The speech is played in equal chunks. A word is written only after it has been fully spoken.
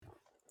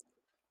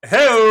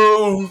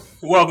Hey,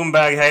 welcome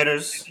back,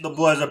 haters. The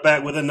Bloods are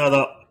back with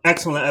another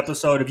excellent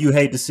episode of You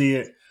Hate to See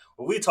It,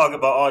 where we talk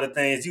about all the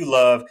things you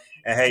love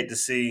and hate to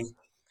see.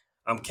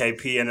 I'm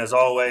KP, and as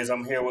always,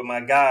 I'm here with my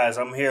guys.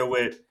 I'm here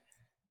with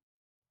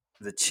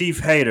the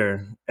chief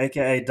hater,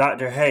 aka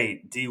Dr.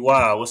 Hate,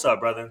 DY. What's up,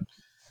 brother?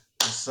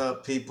 What's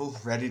up, people?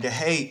 Ready to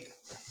hate?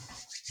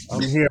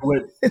 I'm here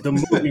with the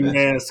movie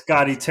man,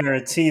 Scotty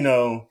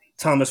Tarantino,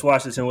 Thomas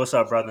Washington. What's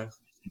up, brother?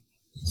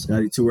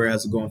 Scotty Tour,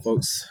 how's it going,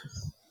 folks?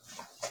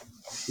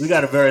 We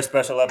got a very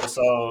special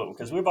episode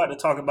because we're about to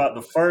talk about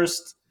the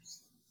first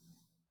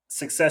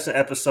Succession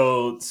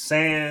episode,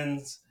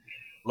 sans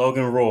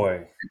Logan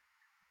Roy.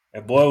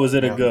 And boy, was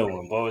it a good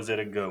one. Boy, was it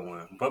a good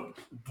one. But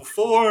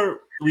before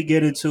we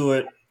get into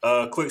it,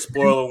 a quick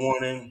spoiler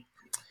warning.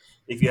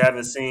 If you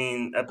haven't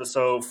seen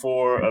episode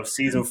 4 of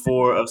season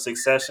 4 of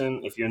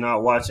Succession, if you're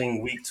not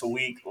watching week to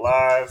week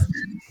live,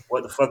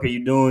 what the fuck are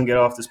you doing? Get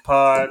off this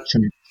pod.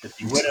 If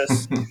you with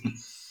us,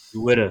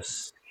 you with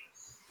us.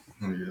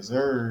 Yes,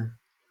 sir.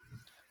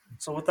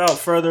 So without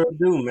further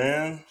ado,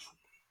 man,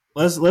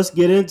 let's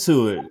get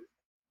into it.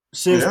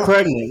 Shiv's Yeah.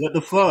 pregnant. What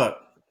the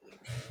fuck?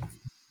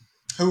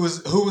 Who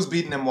was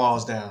beating them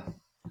walls down?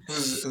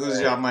 Who's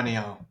y'all money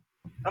on?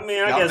 I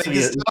mean, I Y'all guess think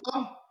it's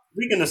Tom?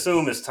 we can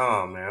assume it's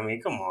Tom, man. I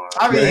mean, come on.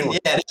 I mean,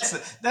 yeah,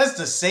 that's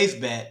the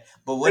safe bet.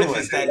 But what if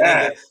it's that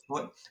nigga?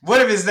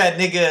 What if it's that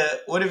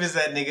nigga? What if it's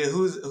that nigga?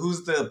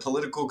 Who's the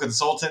political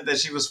consultant that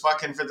she was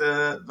fucking for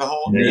the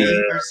whole Yeah.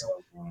 Nate or something?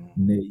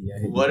 Nate,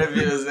 yeah. What if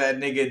it was that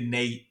nigga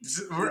Nate?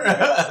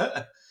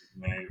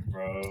 Nate,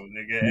 bro,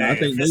 nigga. No, I hey,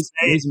 think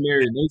Nate's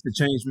married. Nate's a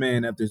changed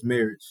man after his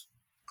marriage.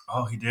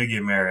 Oh, he did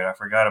get married. I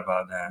forgot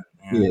about that.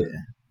 Yeah.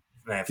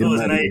 Man, if it was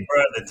Nate,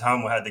 bro, then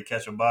Tom would have to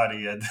catch a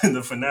body at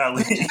the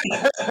finale.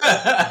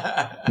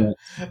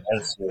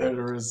 That's Out of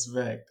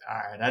respect. All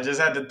right, I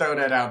just had to throw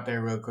that out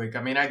there real quick.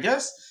 I mean, I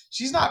guess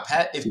she's not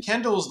if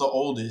Kendall's the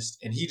oldest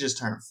and he just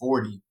turned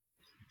 40,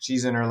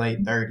 she's in her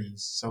late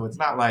 30s. So it's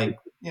not like,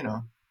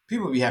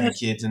 people be having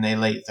kids in their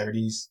late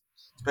 30s,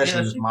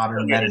 especially with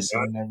modern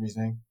medicine and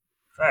everything.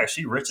 Fact,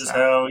 she rich as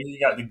hell. You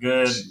got the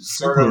good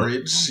super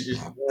rich. You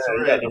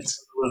got the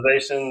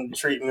fertilization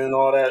treatment and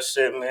all that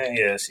shit, man.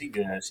 Yeah, she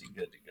good. She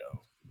good to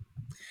go.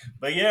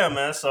 But yeah,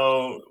 man.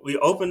 So we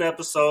open the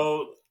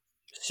episode.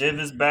 Shiv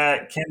is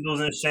back.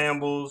 Kendall's in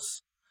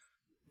shambles.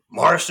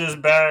 Marsha's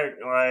back.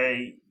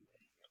 Like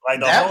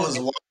the that whole was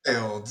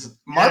wild.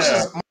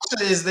 Marsha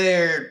is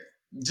there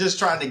just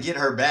trying to get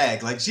her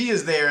bag. Like she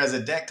is there as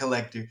a debt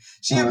collector.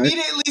 She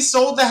immediately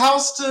sold the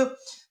house to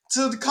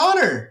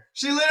Connor.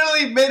 She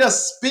literally made a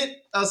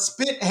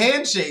spit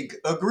handshake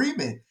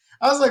agreement.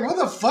 I was like, what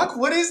the fuck?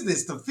 What is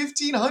this? The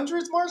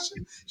 1500s, Marsha?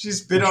 She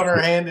spit on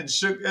her hand and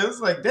shook. It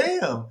was like,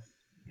 damn.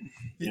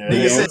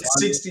 Nigga said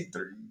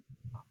 63.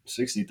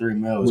 63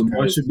 mil is With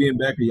crazy. Marsha being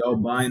back, are y'all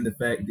buying the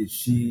fact that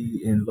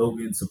she and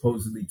Logan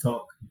supposedly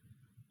talk?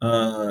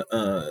 I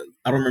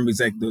don't remember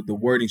exactly the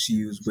wording she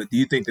used, but do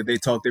you think that they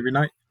talked every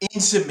night?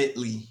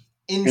 Intimately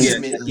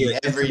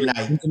every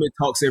night. Intimate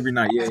talks every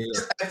night. Yeah.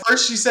 At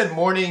first she said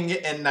morning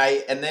and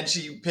night, and then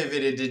she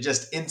pivoted to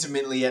just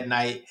intimately at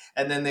night,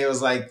 and then they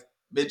was like,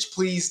 bitch,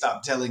 please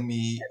stop telling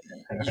me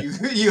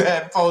you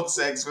had phone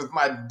sex with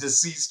my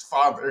deceased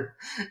father.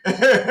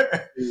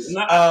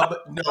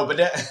 No, but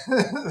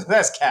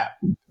that's cap.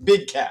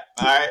 Big cap,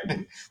 all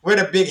right? Wear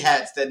the big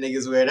hats that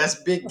niggas wear. That's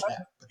big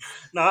cap.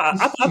 No,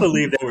 I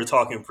believe they were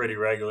talking pretty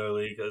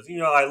regularly because,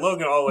 like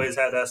Logan always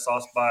had that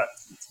soft spot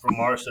for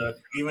Marsha.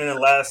 Even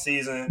in last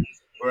season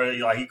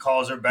where he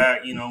calls her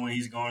back, when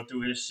he's going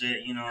through his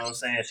shit, you know what I'm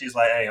saying? She's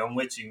like, hey, I'm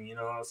with you, you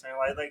know what I'm saying?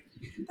 Like they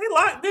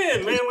locked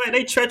in, man. Like,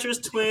 they treacherous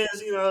twins,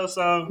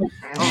 so I'm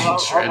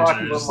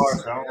rocking with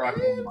Marsha.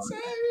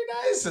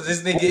 So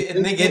this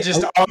nigga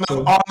just on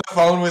the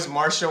phone with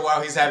Marsha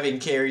while he's having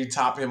Carrie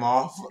top him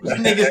off.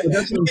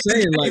 That's what I'm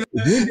saying. Like,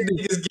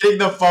 nigga's getting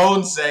the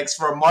phone sex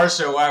from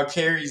Marsha while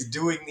Carrie's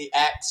doing the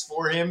acts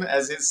for him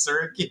as his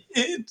surrogate.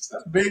 That's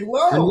big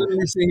love. I'm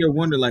literally sitting here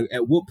wondering, like,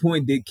 at what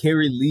point did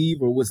Carrie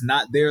leave or was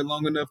not there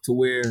long enough to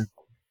where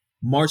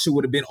Marsha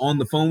would have been on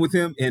the phone with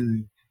him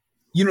and,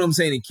 you know what I'm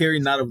saying, and Carrie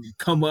not have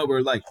come up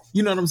or like,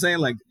 you know what I'm saying?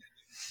 Like,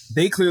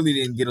 they clearly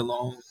didn't get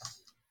along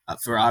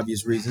for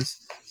obvious reasons.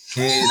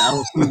 And I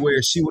don't see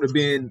where she would have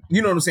been,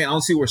 you know what I'm saying? I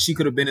don't see where she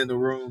could have been in the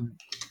room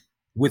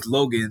with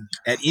Logan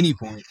at any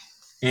point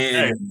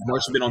and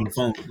Marsha been on the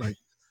phone. Like,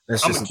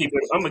 that's I'm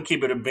gonna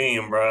keep it a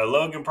beam, bro.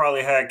 Logan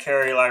probably had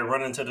Carrie like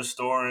running to the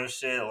store and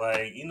shit,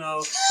 like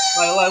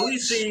like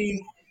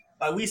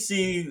we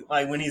see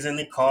like when he's in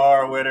the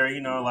car with her,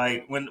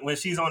 like when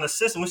she's on the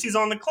system, when she's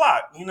on the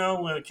clock,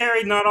 when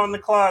Carrie not on the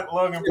clock,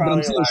 Logan probably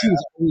like, she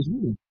was always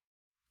with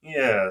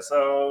yeah.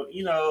 So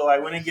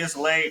like when it gets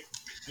late,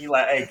 he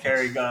like, hey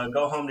Carrie,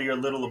 go home to your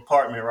little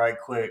apartment right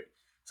quick.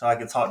 so I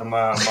can talk to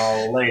my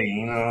old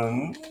lady.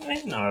 Nah,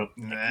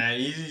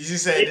 you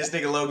said this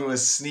nigga Logan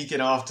was sneaking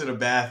off to the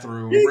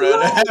bathroom,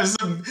 bro,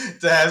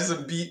 to have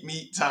some beat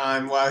meat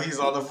time while he's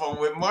on the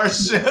phone with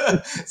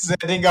Marsha,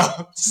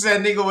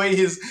 sending away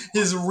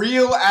his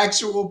real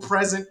actual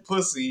present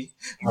pussy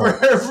for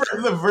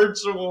the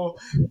virtual.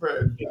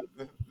 For,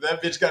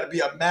 that bitch got to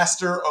be a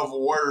master of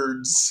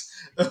words,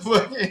 Hey,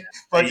 you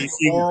fucking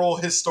see, oral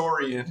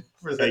historian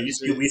for hey, that you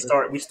see, shit.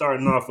 we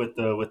starting off with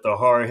the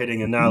hard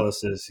hitting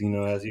analysis.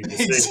 As you can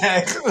see.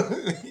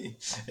 Exactly.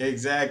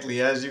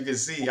 Exactly. As you can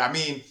see. I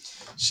mean,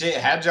 shit,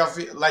 how'd y'all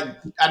feel? Like,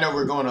 I know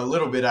we're going a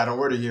little bit out of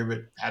order here, but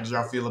how'd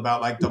y'all feel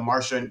about, like, the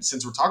Marsha,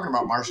 since we're talking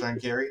about Marsha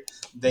and Carrie,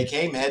 they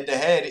came head to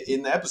head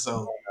in the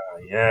episode.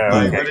 Yeah.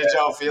 Like, Yeah. what did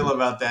y'all feel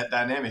about that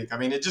dynamic? I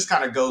mean, it just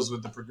kind of goes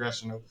with the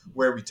progression of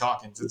where we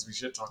talking, since we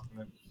should talk to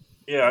them.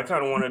 Yeah, I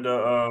kind of wanted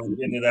to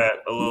get into that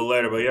a little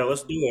later, but yeah,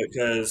 let's do it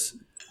because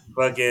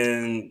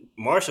fucking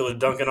Marshall was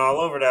dunking all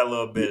over that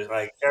little bit.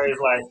 Like Carrie's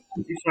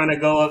like, she's trying to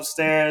go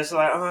upstairs,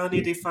 like, oh, I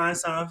need to find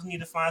something. I need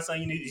to find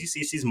something. You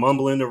see, she's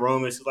mumbling to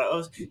Roman. She's like,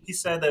 oh, he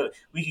said that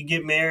we could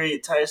get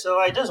married. Type. So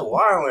like, just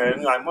wilding.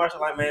 And like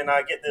Marshall, like, man,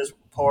 I get this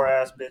poor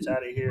ass bitch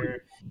out of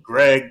here.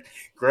 Greg,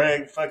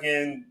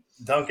 fucking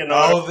dunking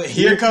on her. Oh,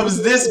 here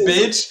comes this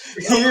bitch.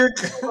 Here.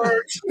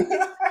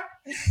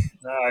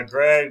 Nah,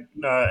 Greg.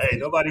 Nah, hey,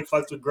 nobody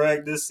fucks with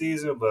Greg this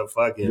season, but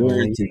fuck it, man.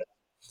 Warranted.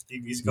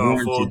 He's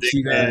gone full Warranted.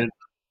 dickhead.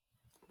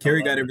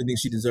 Carrie got everything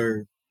she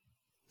deserved.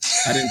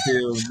 I didn't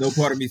feel no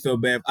part of me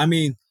felt bad. I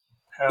mean,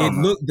 Hell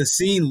no. the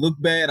scene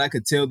looked bad. I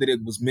could tell that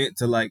it was meant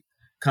to like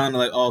kind of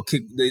like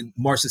kick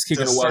Marsha's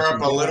kicking To her while stir she's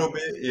up a down. little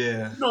bit,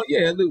 yeah. No,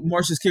 yeah,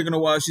 Marsha's kicking her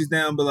while she's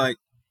down, but like,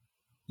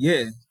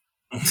 yeah,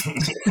 you know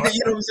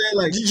what I'm saying?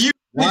 Like, you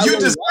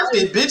deserved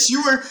it, bitch.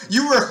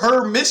 You were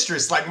her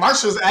mistress. Like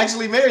Marsha's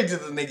actually married to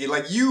the nigga.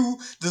 Like you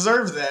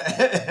deserve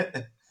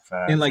that.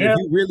 And like, yeah. if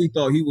you really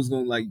thought he was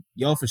gonna like,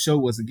 y'all for sure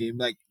was a game.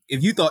 Like,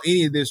 if you thought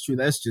any of this true,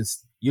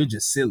 you're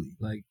just silly.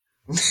 Like,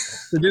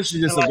 so this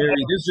is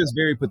just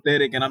very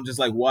pathetic. And I'm just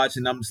like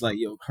watching. I'm just like,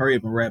 yo, hurry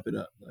up and wrap it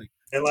up. Like,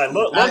 And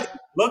like,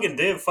 Logan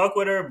did fuck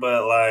with her,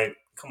 but like,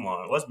 come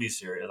on, let's be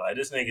serious. Like,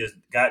 this nigga's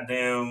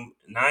goddamn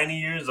 90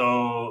 years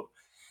old.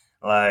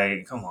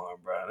 Like, come on,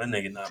 bro. That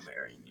nigga not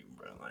marrying you,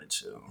 bro. Like,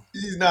 chill.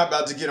 He's not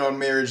about to get on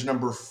marriage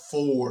number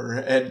 4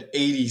 at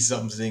 80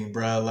 something,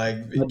 bro. Like I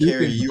do Carrie, think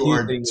the you kid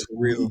are thing was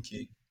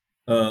tweaking.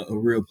 a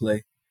real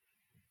play.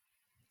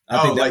 I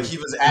Oh, think that like he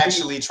was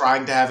actually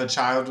trying to have a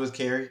child with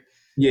Carrie.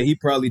 Yeah, he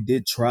probably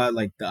did try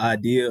like the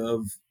idea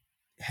of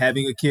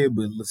having a kid,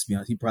 but let's be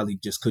honest, he probably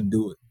just couldn't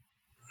do it.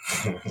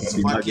 He's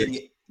Be my fucking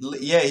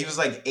he was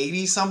like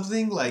 80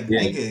 something. Like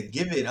Yeah. nigga,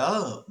 give it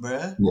up,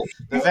 bruh. Yeah.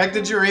 The fact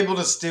that you're able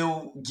to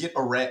still get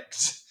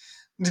erect,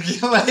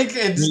 like,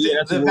 and Yeah,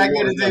 that's the what fact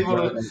war that is it's like, able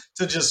bro.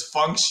 to just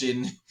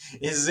function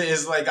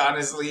is like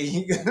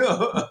honestly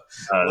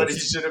what he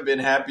should have been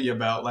happy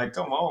about. Like,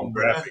 come on,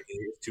 bruh.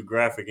 It's too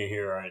graphic in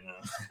here right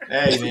now.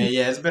 Hey man,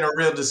 yeah, it's been a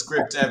real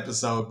descript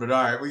episode, but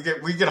all right,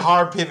 we get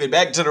hard pivot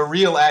back to the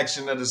real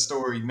action of the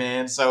story,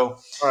 man. So,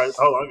 All right,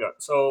 hold on.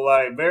 So,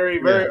 like, very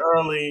yeah.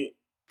 early,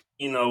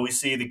 we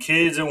see the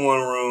kids in one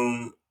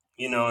room,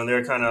 and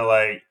they're kind of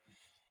like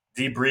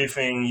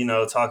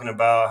debriefing, talking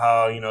about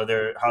how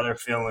they're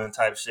feeling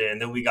type shit,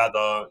 and then we got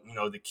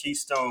the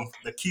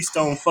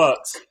Keystone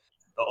fucks,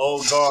 the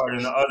old guard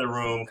in the other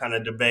room, kind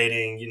of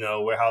debating,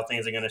 where how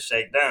things are gonna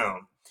shake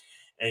down,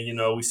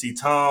 and we see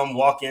Tom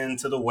walk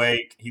into the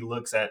wake. He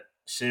looks at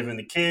Shiv and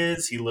the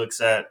kids. He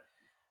looks at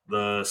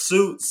the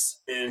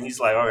suits, and he's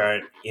like, all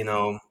right,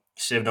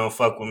 Shiv don't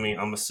fuck with me.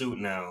 I'm a suit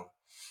now.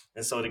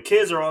 And so the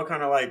kids are all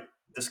kind of like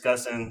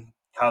discussing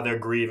how they're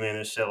grieving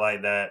and shit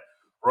like that.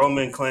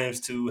 Roman claims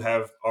to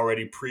have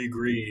already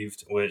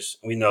pre-grieved, which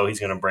we know he's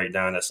gonna break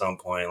down at some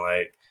point.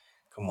 Like,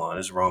 come on,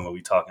 this Roman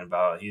we talking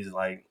about. He's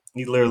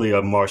literally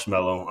a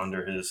marshmallow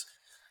under his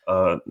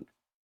uh,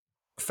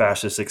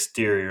 fascist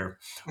exterior.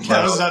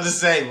 I was about to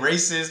say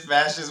racist,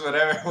 fascist,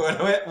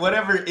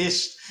 whatever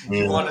ish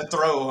you Yeah. want to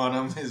throw on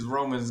him. His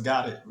Romans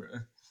got it, bro.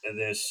 And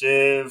then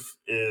Shiv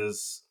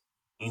is,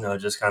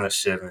 just kind of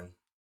shiving.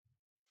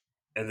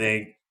 And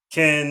then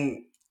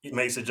Ken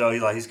makes a joke.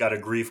 He's got a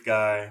grief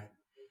guy.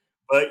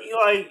 But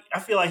I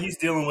feel like he's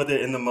dealing with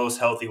it in the most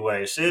healthy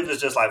way. Shiv is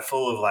just like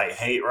full of like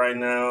hate right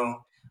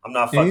now. I'm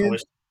not fucking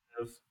with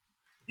Shiv.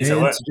 You said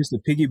And what? just to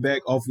piggyback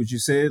off what you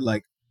said,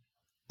 like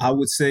I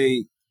would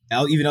say,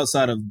 even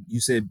outside of you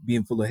said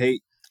being full of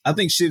hate, I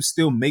think Shiv's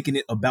still making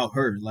it about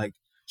her. Like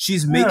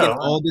she's making Yeah.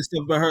 all this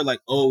stuff about her. Like,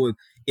 oh,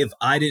 if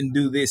I didn't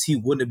do this, he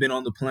wouldn't have been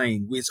on the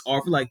plane. It's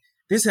awful. Like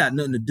this had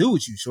nothing to do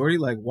with you, shorty.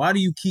 Like, why do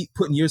you keep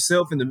putting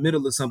yourself in the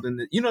middle of something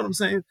that you know what I'm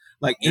saying?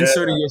 Like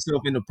inserting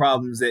yourself into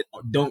problems that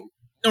don't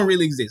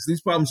really exist.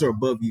 These problems are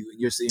above you, and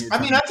you're sitting here.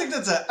 I mean, I think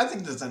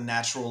that's a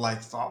natural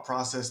like thought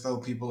process though.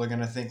 People are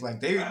gonna think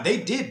like they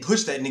did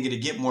push that nigga to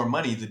get more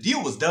money. The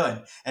deal was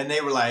done, and they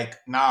were like,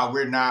 "Nah,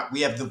 we're not. We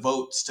have the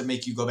votes to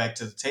make you go back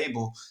to the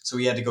table." So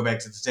he had to go back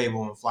to the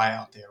table and fly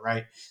out there,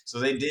 right?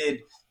 So they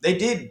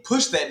did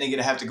push that nigga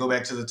to have to go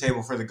back to the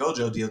table for the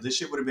Gojo deal. This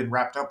shit would have been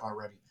wrapped up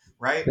already.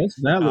 right? That's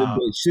valid,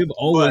 but Shiv But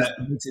always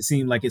makes it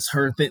seem like it's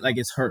her thing, like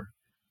it's her.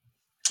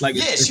 Like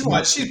yeah, it's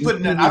not. she's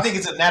putting it. I think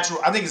it's a natural.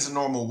 I think it's a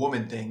normal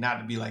woman thing, not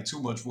to be like too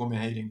much woman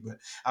hating, but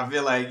I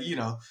feel like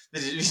they're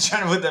just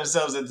trying to put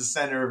themselves at the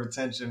center of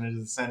attention or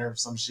the center of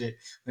some shit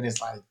when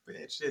it's like,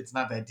 man, shit's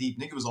not that deep.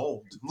 Nigga was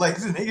old. Like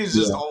the nigga's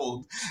just Yeah.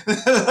 old.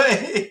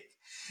 Like,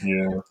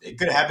 Yeah. it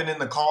could have happened in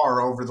the car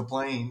over the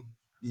plane.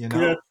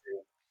 Yeah.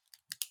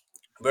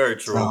 Very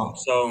true. So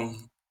So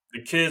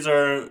the kids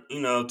are,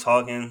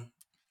 talking,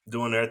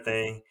 doing their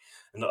thing.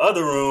 In the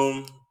other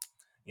room,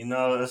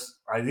 it's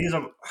like these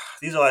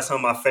are like some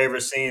of my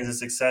favorite scenes in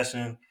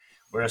Succession,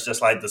 where it's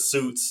just like the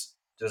suits,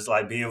 just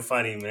like being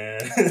funny, man.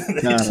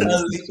 They Nah, just,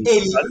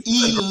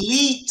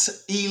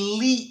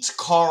 elite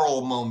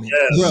Carl moment.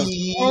 bro, yes,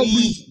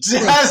 Elite.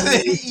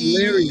 it's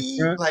hilarious,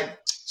 bro. Like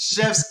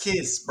chef's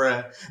kiss,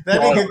 bruh. That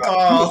Carl, nigga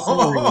It's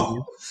hilarious.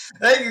 Carl.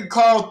 That nigga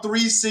Carl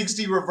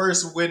 360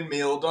 reverse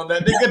windmilled on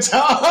that nigga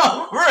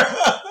Tom,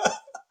 bruh.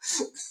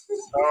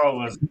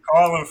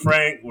 Carl and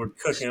Frank were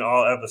cooking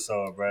all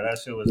episode, bro. That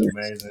shit was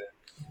amazing.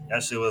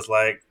 That shit was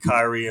like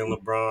Kyrie and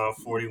LeBron,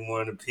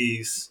 41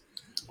 apiece.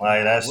 Like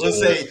Nah, that shit we'll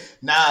was. say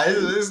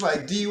it's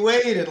like D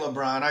Wade and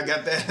LeBron. I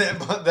got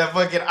that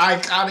fucking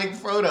iconic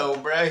photo,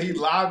 bro. He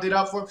lobbed it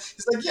up for him.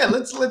 He's like, yeah,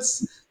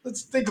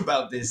 let's think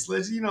about this.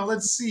 Let's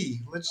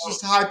see. Let's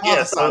just Yeah,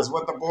 hypothesize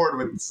what the board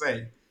would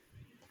say.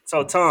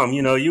 so Tom,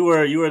 you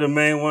were the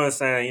main one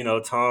saying,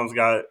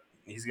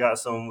 he's got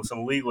some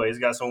leeway, he's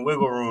got some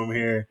wiggle room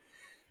here.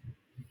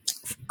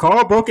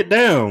 Carl broke it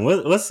down.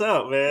 What's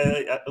up,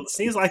 man? It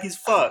seems like he's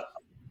fucked.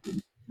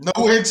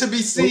 Nowhere to be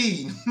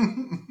seen.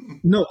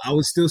 No, I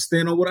would still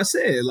stand on what I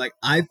said. Like,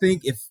 I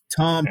think if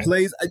Tom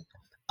plays,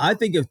 I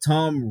think if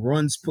Tom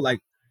runs, like,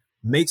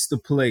 makes the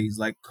plays,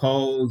 like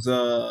calls,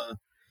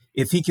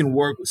 if he can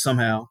work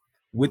somehow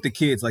with the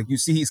kids, like you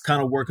see, he's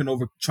kind of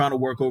trying to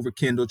work over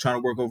Kendall, trying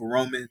to work over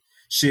Roman,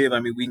 Shiv. I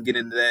mean, we can get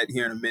into that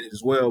here in a minute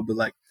as well, but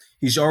like,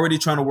 he's already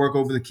trying to work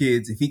over the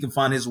kids. If he can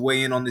find his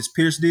way in on this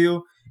Pierce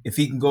deal, if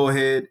he can go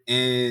ahead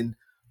and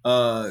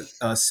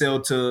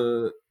sell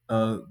to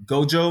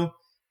Gojo,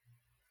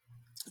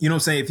 you know what I'm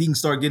saying? If he can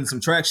start getting some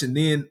traction,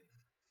 then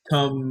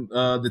come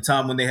the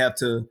time when they have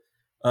to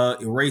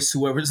erase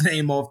whoever's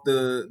name off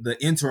the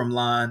interim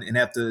line and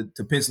have to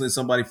pencil in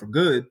somebody for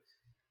good,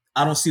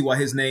 I don't see why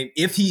his name,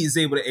 if he is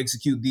able to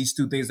execute these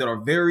two things that are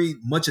very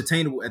much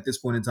attainable at this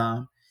point in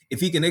time, if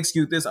he can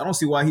execute this, I don't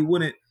see why he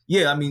wouldn't.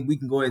 Yeah, I mean, we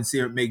can go ahead and see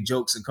her make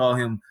jokes and call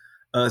him,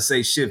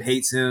 say Shiv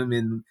hates him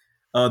and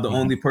the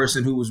only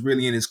person who was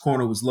really in his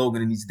corner was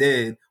Logan and he's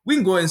dead. We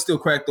can go ahead and still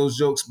crack those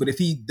jokes, but if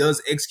he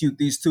does execute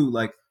these two,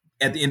 like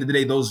at the end of the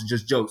day, those are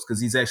just jokes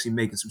because he's actually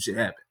making some shit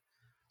happen.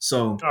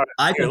 So All right,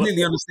 I here,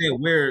 completely understand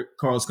where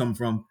Carl's coming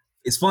from.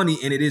 It's funny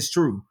and it is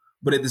true,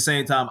 but at the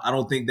same time, I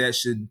don't think that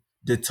should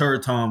deter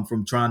Tom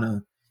from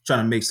trying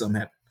to make something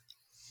happen.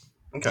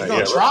 He's okay, gonna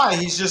yeah, try.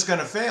 He's just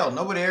gonna fail.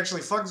 Nobody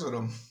actually fucks with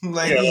him.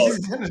 Like yeah,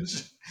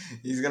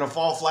 he's gonna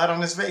fall flat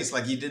on his face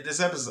like he did this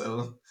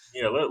episode.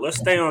 yeah. Let's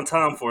stay on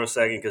Tom for a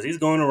second because he's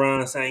going around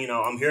and saying,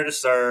 I'm here to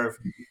serve.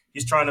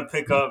 He's trying to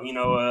pick up,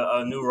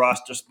 a new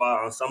roster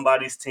spot on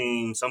somebody's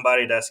team,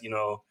 somebody that's,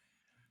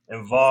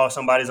 involved,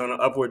 somebody's on an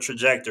upward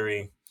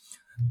trajectory.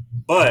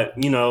 But,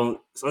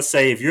 let's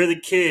say if you're the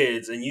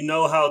kids and you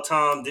know how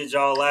Tom did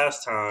y'all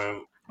last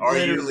time,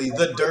 Literally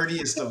the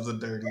dirtiest of the are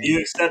dirty. you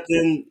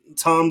accepting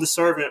Tom the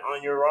servant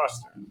on your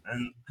roster?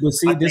 And But I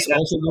see, think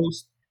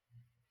that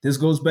this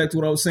goes back to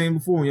what I was saying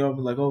before. When y'all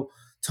be like, oh,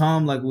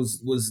 Tom like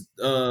was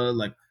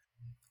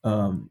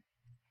um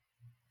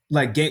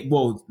like game.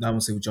 Well, I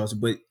won't say what y'all said,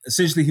 but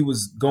essentially he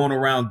was going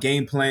around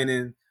game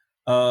planning,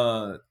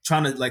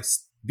 trying to like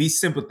be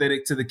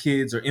sympathetic to the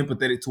kids or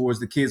empathetic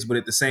towards the kids, but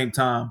at the same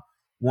time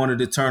wanted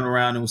to turn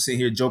around and was sitting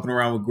here joking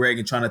around with Greg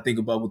and trying to think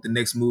about what the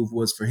next move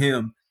was for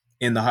him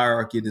in the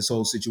hierarchy of this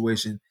whole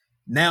situation.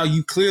 Now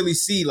you clearly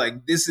see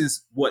like this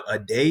is what a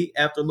day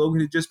after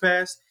Logan had just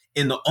passed,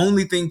 and the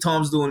only thing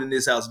Tom's doing in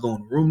this house,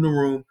 going room to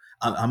room.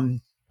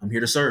 I'm here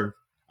to serve.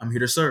 I'm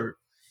here to serve.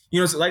 You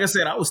know, so like I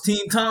said, I was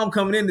Team Tom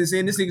coming in this,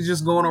 and this nigga's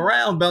just going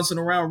around, bouncing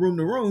around room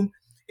to room,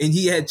 and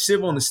he had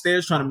Shiv on the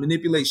stairs trying to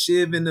manipulate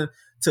Shiv into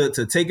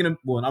to taking him.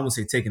 Well, I wouldn't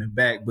say taking him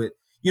back, but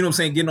you know what I'm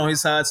saying, getting on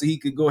his side so he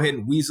could go ahead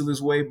and weasel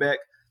his way back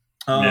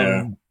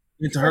yeah.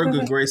 into her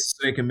good graces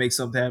so they can make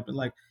something happen.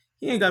 Like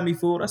he ain't got me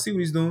fooled. I see what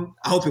he's doing.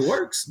 I hope it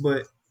works,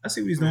 but I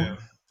see what he's doing. Yeah.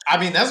 I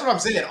mean, that's what I'm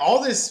saying.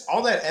 All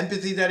that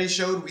empathy that he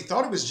showed, we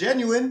thought it was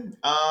genuine.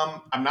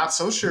 I'm not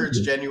so sure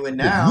it's genuine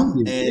now,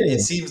 and Yeah.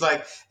 it seems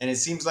like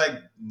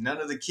none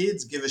of the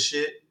kids give a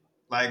shit.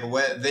 Like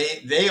what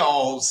they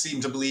all seem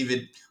to believe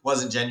it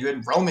wasn't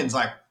genuine. Roman's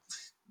like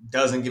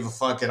doesn't give a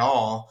fuck at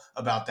all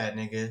about that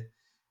nigga.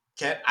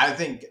 I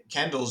think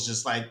Kendall's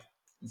just like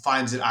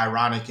finds it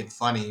ironic and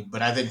funny,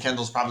 but I think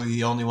Kendall's probably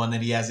the only one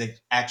that he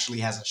actually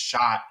has a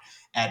shot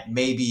at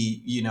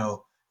maybe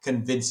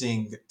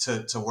convincing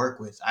to work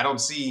with. I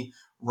don't see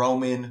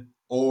Roman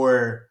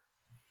or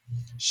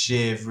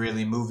Shiv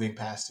really moving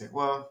past it.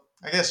 Well,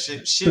 I guess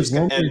Shiv's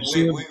Roman and and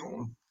Shiv,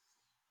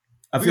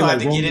 I We're feel gonna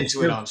have like to get Roman and into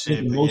it Shiv on think shit,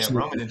 but yeah,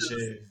 emotionally. Roman and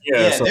Shiv.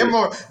 Yeah, Yeah, so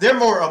they're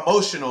more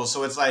emotional.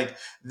 So it's like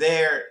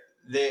they're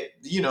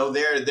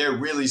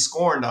really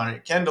scorned on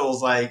it.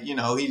 Kendall's like,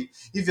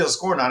 he feels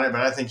scorned on it,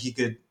 but I think he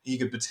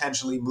could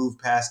potentially move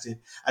past it.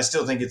 I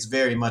still think it's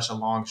very much a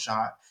long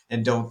shot,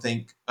 and don't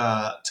think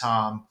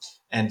Tom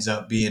ends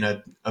up being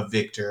a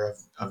victor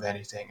of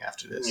anything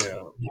after this.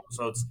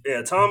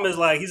 yeah, Tom is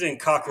like he's in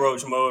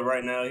cockroach mode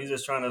right now. He's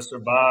just trying to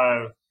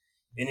survive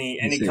He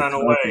any said kind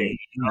of cockroach. way,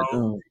 God,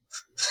 dog.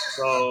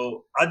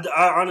 So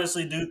I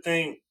honestly do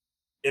think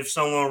if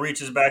someone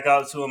reaches back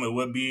out to him, it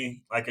would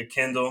be like a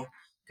Kendall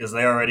because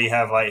they already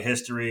have like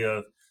history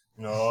of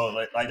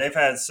like they've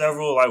had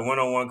several like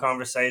one-on-one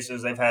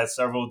conversations. They've had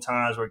several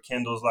times where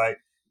Kendall's like,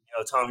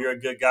 Tom, you're a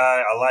good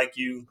guy. I like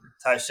you.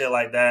 Type shit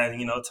like that.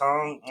 And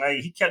Tom, like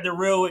he kept it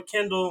real with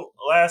Kendall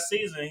last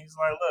season. He's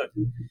like,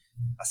 look,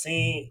 I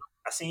seen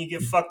you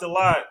get fucked a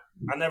lot.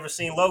 I never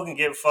seen Logan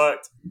get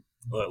fucked.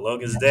 Look,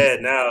 Logan's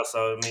dead now,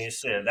 so I mean,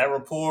 shit. That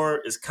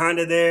rapport is kind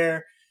of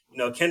there.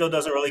 Kendall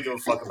doesn't really give a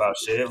fuck about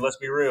shit. Let's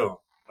be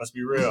real. Let's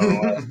be real.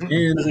 Like,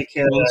 he And doesn't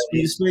care well, that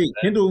speak to he's. speak,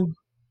 Kendall,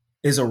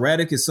 as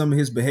erratic as some of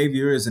his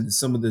behavior is and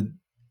some of the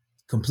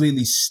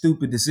completely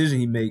stupid decision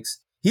he makes,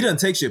 he doesn't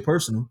take shit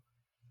personal.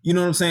 You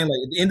know what I'm saying?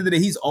 Like at the end of the day,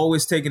 he's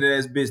always taking it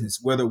as business,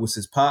 whether it was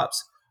his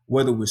pops,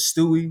 whether it was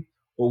Stewie,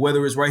 or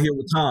whether it's right here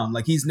with Tom.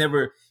 Like he's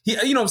never you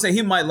know what I'm saying?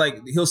 He might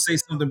he'll say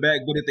something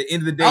back, but at the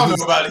end of the day, I don't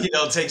know about it. He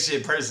don't take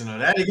shit personal.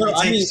 That nigga be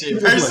I taking mean, shit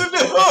put it this way.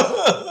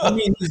 personal. I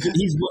mean,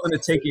 he's willing to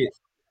take it.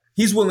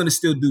 He's willing to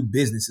still do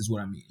business, is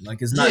what I mean.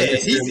 Like it's not Yeah,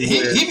 necessarily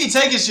he be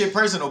taking shit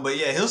personal, but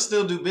yeah, he'll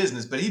still do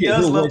business. But he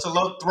does he'll love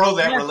work. to throw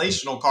that Yeah,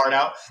 relational card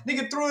out.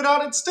 Nigga threw it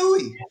out at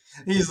Stewie.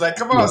 He's like,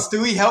 "Come on, yeah.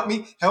 Stewie, help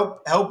me,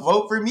 help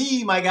vote for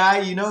me, my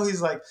guy."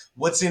 He's like,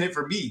 "What's in it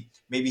for me?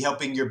 Maybe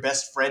helping your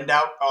best friend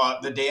out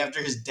the day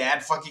after his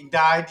dad fucking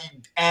died,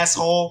 you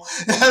asshole."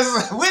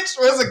 Which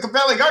was a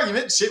compelling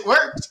argument. Shit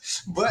worked,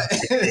 but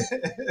Yeah.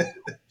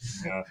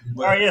 All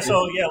but right, yeah.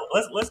 So yeah,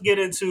 let's get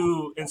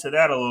into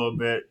that a little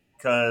bit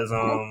because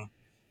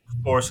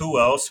of course, who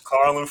else?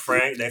 Carl and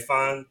Frank. They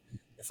find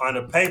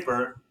a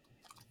paper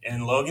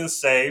in Logan's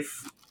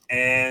safe,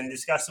 and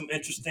it's got some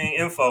interesting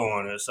info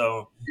on it.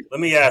 So let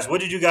me ask,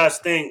 what did you guys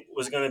think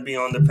was going to be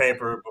on the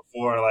paper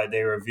before like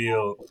they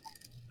revealed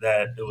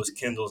that it was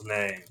Kendall's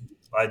name?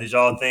 Like, did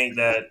y'all think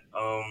that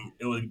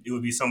it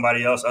would be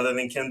somebody else other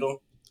than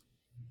Kendall?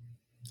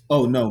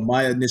 Oh no,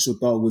 my initial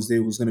thought was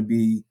there was going to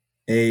be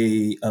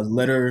a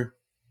letter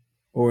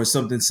or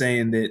something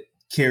saying that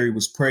Carrie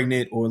was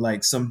pregnant or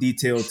like some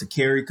detail to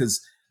Carrie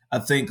because I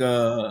think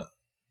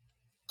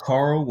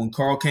Carl, when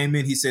Carl came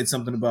in, he said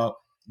something about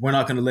we're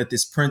not going to let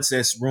this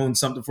princess ruin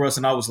something for us,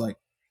 and I was like,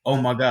 oh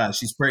my god,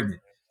 she's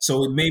pregnant.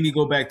 So it made me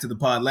go back to the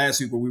pod last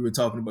week where we were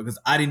talking about because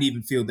I didn't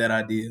even feel that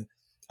idea.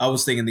 I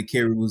was thinking that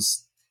Carrie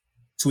was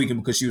tweaking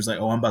because she was like,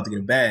 oh, I'm about to get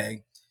a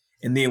bag.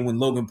 And then when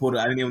Logan pulled it,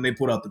 I didn't when they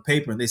pulled out the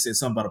paper and they said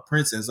something about a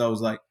princess, I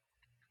was like,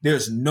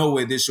 there's no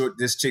way this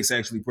chick's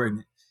actually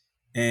pregnant.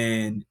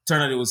 And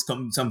turned out it was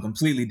something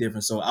completely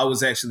different. So I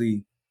was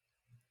actually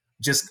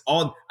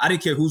I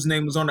didn't care whose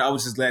name was on there. I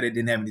was just glad it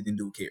didn't have anything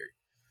to do with Carrie.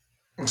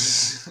 Yeah.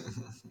 So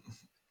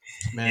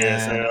man,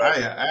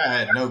 I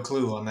had no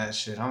clue on that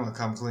shit. I'm gonna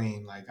come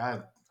clean. Like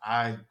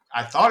I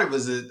thought it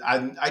was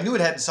I knew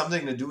it had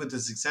something to do with the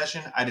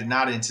succession. I did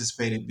not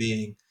anticipate it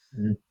being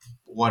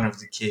one of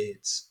the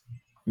kids.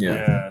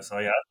 yeah. So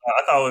yeah,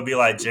 I thought it would be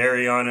like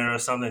Jerry on it or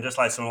something, just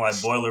like some like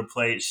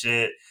boilerplate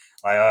shit.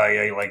 Like, oh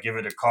yeah, like give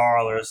it to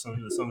Carl or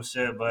some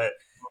shit. But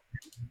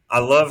I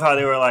love how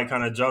they were like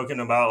kind of joking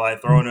about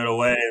like throwing it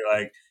away,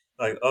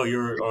 like oh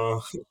you're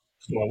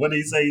what did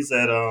he say? He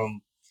said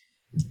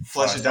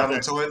Flush it stop down the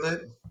that.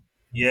 toilet.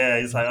 Yeah,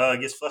 he's like oh it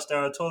gets flushed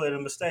down the toilet, a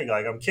mistake.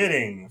 Like I'm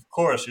kidding. Of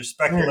course, you're Yeah,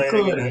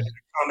 speculating in a cool.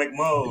 comic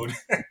mode.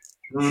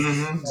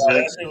 Mm-hmm.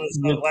 That shit was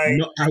so, like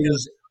No,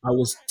 I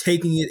was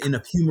taking it in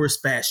a humorous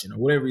fashion or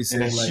whatever he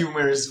In a said. Like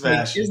humorous it's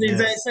fashion, the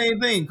exact yes. same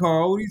thing,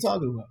 Carl. What are you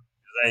talking about?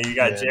 you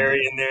got Yeah,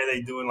 Jerry in there.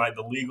 They doing like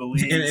the And,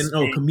 legalese and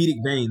no, speak, comedic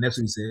vein. That's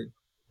what he said.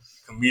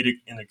 comedic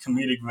in a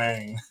comedic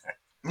vein.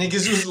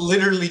 niggas was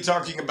literally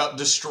talking about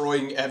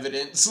destroying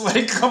evidence.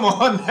 Like, come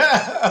on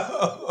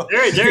now.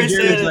 Jerry said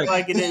Jerry's it like,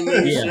 like it didn't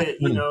mean yeah, shit,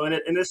 funny. and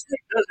it still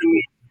doesn't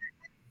mean.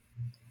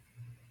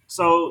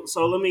 So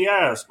let me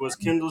ask: was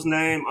Kendall's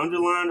name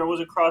underlined or was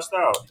it crossed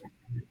out?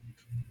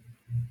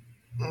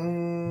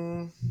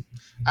 Mm,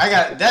 I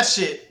got that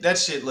shit. That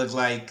shit looked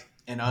like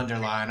an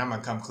underline. I'm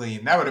gonna come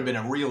clean. That would have been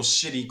a real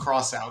shitty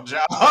crossout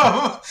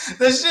job.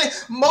 The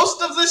shit.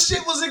 Most of the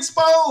shit was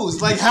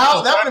exposed. Like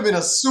how that would have been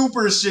a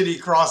super shitty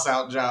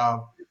crossout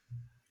job.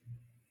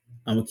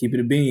 I'm gonna keep it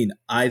a bean.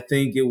 I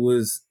think it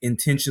was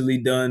intentionally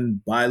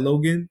done by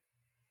Logan.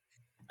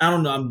 I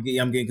don't know. I'm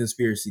getting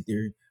conspiracy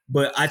theory,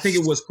 but I think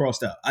it was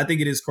crossed out. I think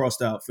it is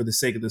crossed out for the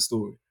sake of the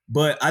story.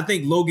 But I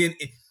think Logan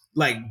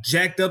like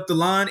jacked up the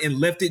line and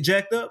left it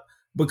jacked up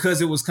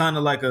because it was kind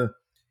of like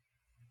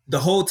the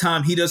whole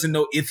time he doesn't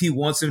know if he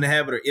wants him to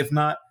have it or if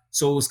not.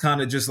 So it was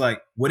kind of just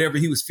like whatever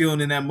he was feeling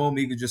in that moment,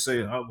 he could just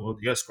say, "Oh well,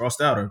 yes, crossed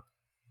out," or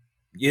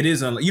it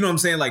is you know what I'm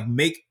saying? Like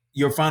make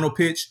your final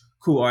pitch,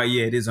 cool. All right,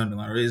 yeah, it is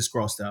underlined or it is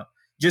crossed out.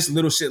 Just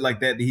little shit like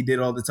that he did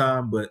all the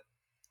time. But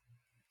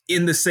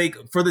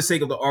for the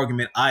sake of the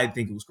argument, I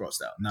think it was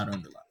crossed out, not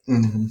underlined.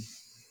 Mm-hmm.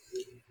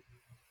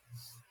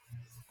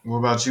 What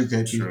about you,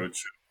 KP? True.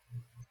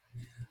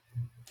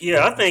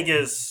 Yeah, I think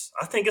it's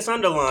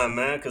underlined,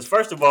 man. Because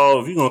first of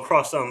all, if you're gonna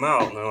cross something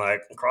out, then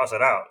like cross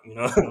it out. You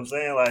know what I'm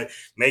saying? Like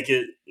make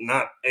it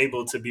not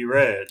able to be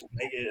read,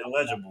 make it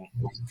illegible,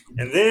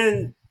 and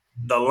then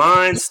the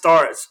line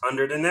starts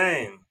under the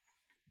name.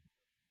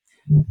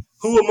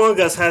 Who among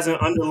us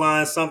hasn't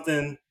underlined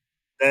something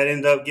that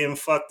ended up getting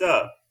fucked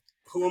up?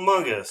 Who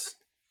among us?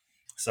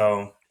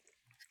 So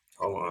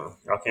hold on,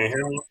 y'all can't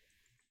hear me.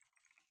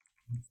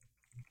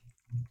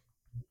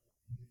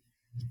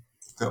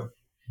 Go.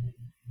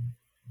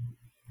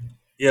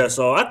 Yeah,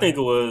 so I think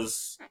it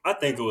was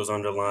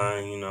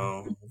underlined. You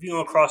know, if you're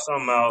gonna cross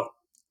something out,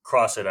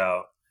 cross it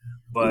out.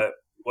 But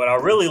what I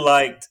really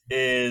liked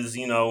is,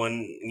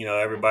 when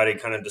everybody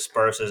kind of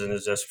disperses and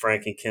it's just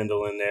Frank and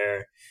Kendall in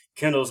there.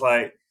 Kendall's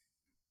like,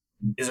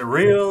 "Is it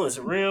real? Is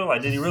it real?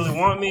 Like, did he really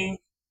want me?"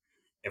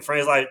 And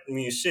Frank's like, "I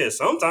mean, shit.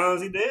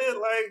 Sometimes he did.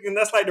 Like, and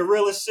that's like the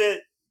realest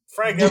shit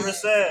Frank ever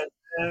said."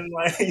 And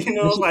like, it's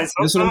like That's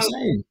what I'm sometimes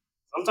saying.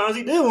 Sometimes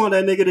he did want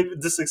that nigga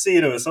to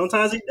succeed, and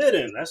sometimes he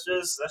didn't. That's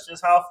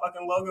just how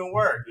fucking Logan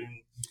worked.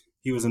 And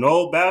he was an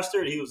old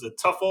bastard. He was a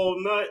tough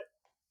old nut,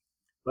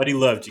 but he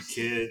loved you,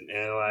 kid.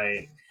 And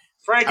like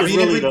Frank I is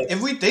mean, really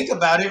if we think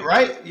about it,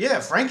 right?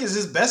 Yeah, Frank is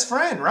his best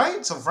friend,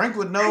 right? So Frank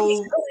would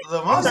know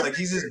the most. Like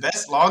he's his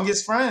best,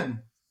 longest friend.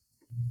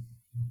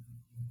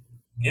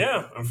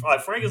 yeah.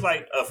 Like Frank is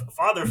like a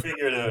father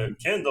figure to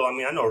Kendall. I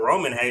mean, I know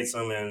Roman hates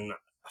him, and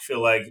I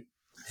feel like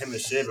him and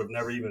Shiv have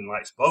never even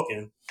like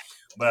spoken.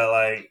 But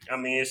like, I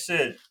mean, it's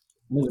shit.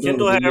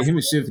 Kendall had Yeah, him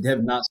and Shiv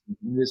have not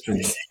spoken.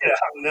 yeah,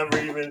 I've never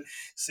even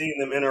seen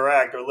them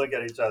interact or look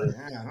at each other.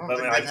 Yeah, I don't But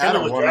I think mean, they've like had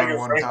a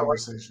one-on-one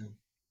conversation.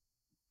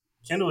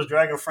 Kendall was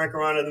dragging Frank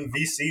around to them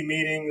VC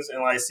meetings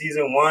in like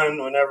season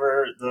one,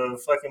 whenever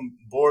the fucking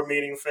board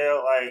meeting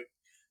failed. Like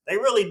they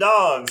really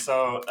dogs.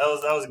 So that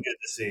was good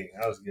to see.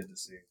 That was good to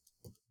see.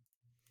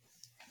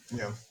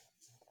 Yeah.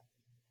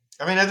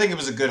 I mean, I think it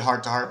was a good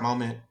heart-to-heart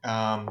moment.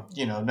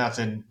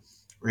 Nothing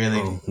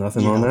really,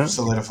 Nothing on that.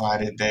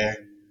 solidified it there,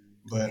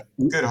 but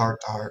good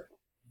heart-to-heart.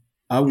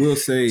 I will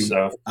say,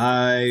 So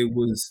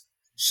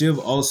Shiv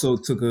also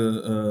took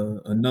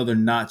another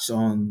notch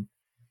on,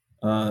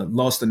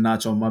 lost a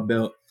notch on my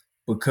belt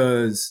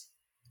because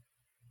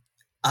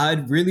I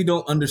really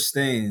don't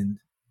understand,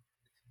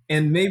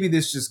 and maybe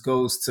this just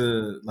goes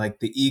to like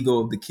the ego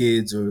of the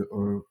kids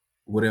or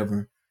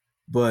whatever,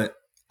 but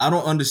I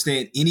don't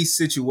understand any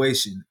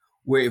situation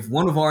where if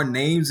one of our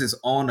names is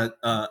on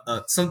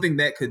a something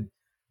that could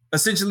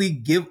essentially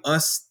give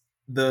us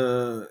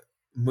the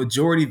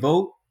majority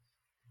vote,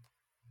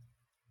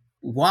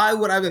 why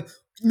would I be?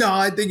 No,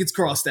 I think it's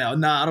crossed out.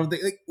 Nah, I don't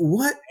think. Like,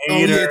 what? Oh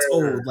yeah, hater, it's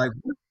old. Like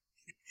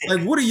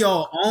what are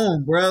y'all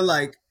on, bro?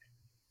 Like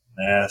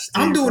I'm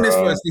nasty, doing this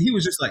for bro. us. He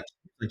was just like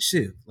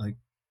shit. Like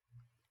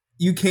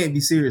you can't be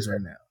serious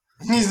right now.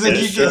 He's like,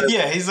 Yeah,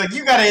 sure. he's like,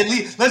 you gotta at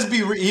least let's be.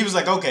 He was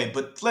like, okay,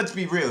 but let's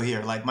be real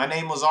here. Like, my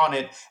name was on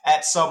it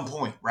at some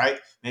point, right?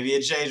 Maybe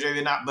it changed,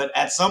 maybe not, but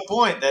at some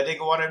point that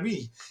nigga wanted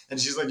me, and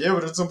she's like, yeah,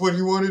 but at some point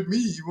he wanted me.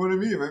 He wanted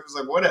me. And I was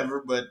like,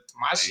 whatever, but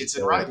my shit's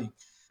in writing.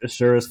 It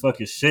sure as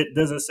fucking shit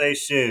doesn't say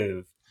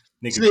Shiv.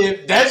 Nigga,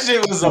 Shit, that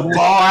shit was a ball.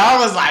 I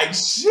was like,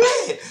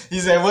 shit.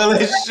 He said, well,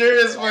 it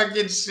sure as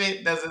fucking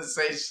shit doesn't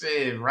say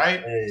shit,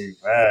 right? hey,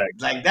 back.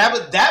 Like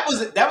that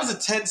was a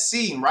tense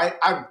scene, right?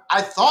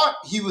 I thought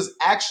he was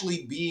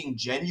actually being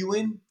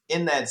genuine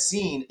in that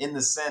scene, in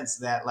the sense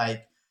that,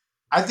 like,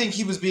 I think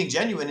he was being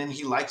genuine and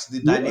he liked the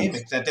Yes.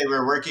 dynamic that they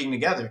were working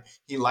together.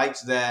 He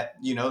liked that,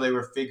 they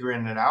were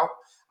figuring it out.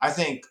 I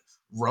think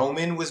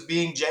Roman was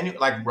being genuine.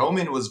 Like,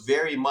 Roman was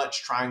very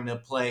much trying to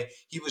play.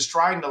 He was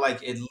trying to,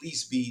 like, at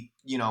least be,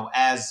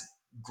 as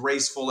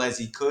graceful as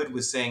he could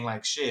with saying,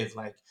 like, Shiv,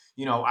 like,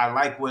 I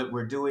like what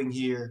we're doing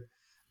here.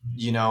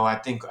 I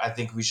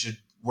think we should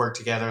work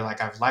together.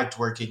 Like, I've liked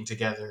working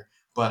together,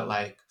 but,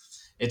 like,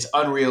 it's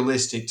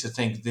unrealistic to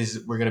think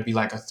we're gonna be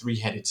like a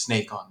three-headed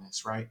snake on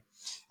this, right?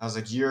 I was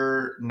like,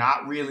 you're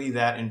not really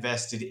that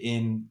invested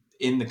in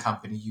the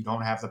company. You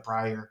don't have the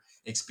prior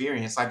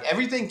experience. Like,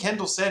 everything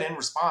Kendall said in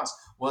response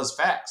was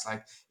facts.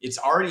 Like, it's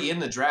already in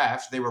the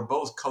draft. They were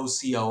both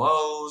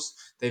co-COOs.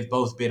 They've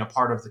both been a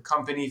part of the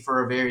company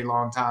for a very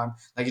long time.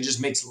 Like, it just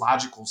makes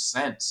logical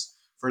sense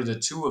for the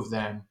two of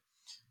them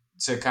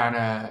to kind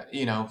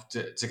of,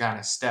 to kind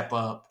of step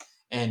up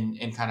and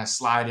kind of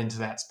slide into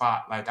that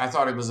spot. Like, I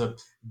thought it was a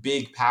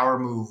big power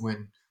move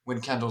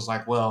when Kendall's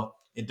like, well,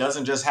 it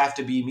doesn't just have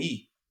to be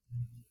me.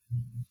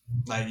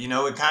 Like,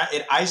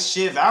 it iced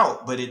Shiv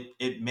out, but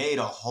it made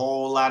a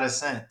whole lot of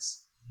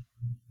sense.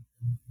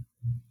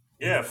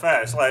 Yeah,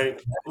 facts.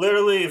 Like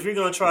literally, if you're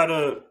gonna try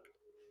to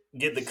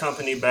get the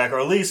company back, or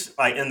at least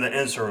like in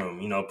the interim,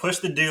 push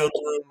the deal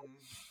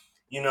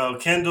through.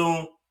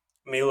 Kendall.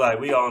 I mean, like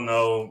we all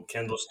know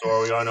Kendall's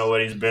story. We all know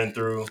what he's been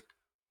through,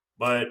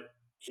 but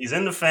he's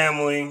in the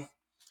family.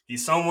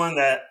 He's someone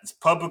that's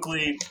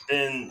publicly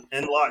been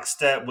in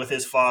lockstep with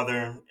his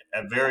father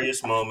at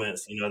various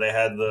moments. You know, they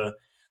had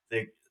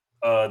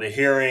the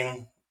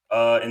hearing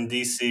in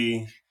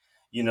DC.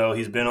 You know,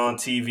 he's been on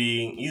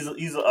TV.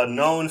 He's a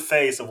known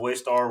face of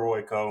Waystar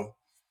Royco.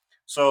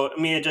 So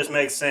I mean, it just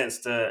makes sense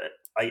to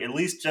like at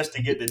least just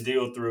to get the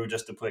deal through,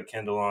 just to put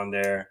Kendall on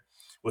there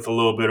with a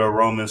little bit of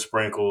Roman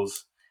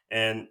sprinkles,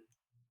 and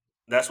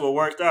that's what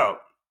worked out.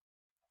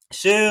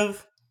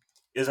 Shiv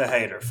is a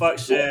hater. Fuck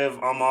Shiv.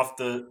 I'm off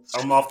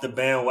the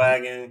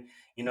bandwagon.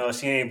 You know,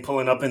 she ain't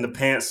pulling up in the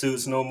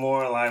pantsuits no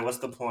more. Like, what's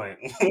the point?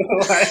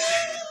 like,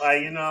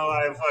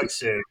 fuck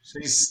Shiv.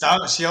 She's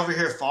stuck. She over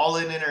here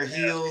falling in her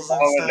heels and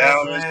Falling stuff,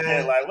 down and shit.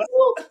 man. Like,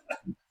 what?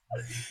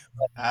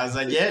 I was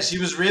like, yeah, she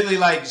was really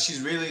like,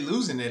 she's really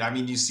losing it. I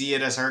mean, you see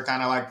it as her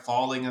kind of like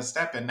falling a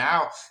step, and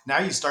now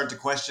you start to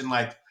question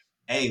like,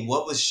 hey,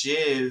 what was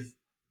Shiv?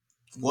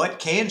 What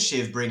can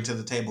Shiv bring to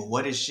the table?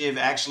 What is Shiv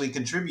actually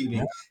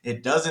contributing?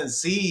 It doesn't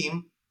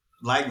seem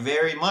like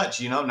very much,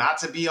 you know, not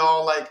to be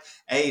all like,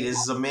 hey, this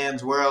is a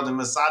man's world and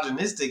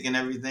misogynistic and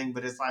everything,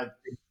 but it's like,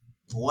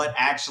 what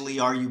actually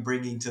are you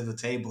bringing to the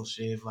table,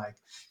 Shiv? Like,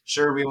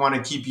 sure, we want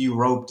to keep you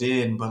roped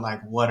in, but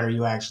like, what are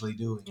you actually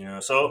doing? Yeah.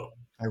 So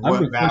Like, I've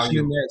what been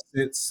questioning value?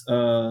 that since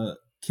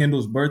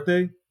Kendall's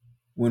birthday,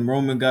 when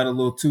Roman got a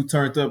little too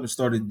turned up and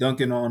started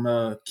dunking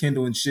on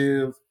Kendall and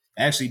Shiv.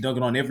 Actually,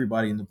 dunking on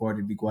everybody in the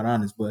party, to be quite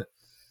honest. But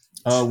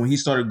when he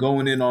started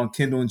going in on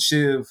Kendall and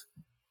Shiv,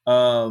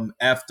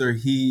 after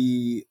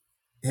he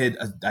had,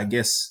 I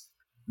guess,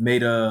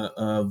 made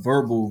a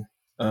verbal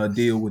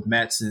deal with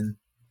Matson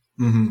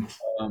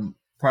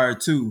prior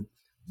to.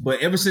 But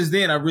ever since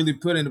then, I really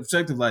put into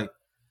perspective, like,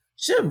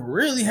 Shiv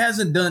really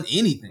hasn't done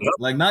anything.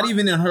 Like, not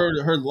even in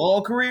her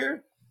law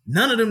career.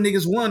 None of them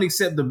niggas won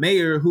except the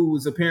mayor, who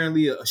was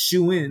apparently a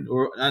shoe-in,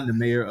 or not the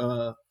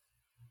mayor.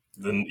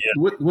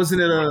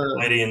 Wasn't it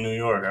lady in New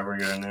York? I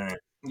forget her name.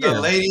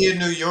 The lady in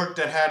New York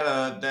that had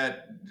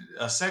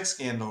a sex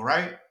scandal,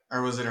 right?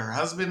 Or was it her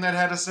husband that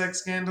had a sex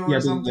scandal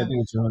or something? I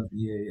think it's her husband.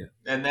 Yeah.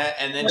 And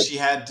then she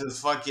had to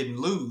fucking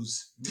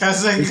lose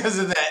because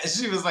of that.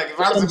 She was like, if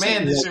I was a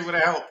man, this shit would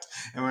have helped.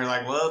 And we're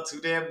like, well, too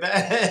damn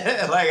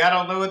bad. Like, I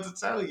don't know what to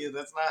tell you.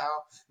 That's not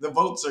how the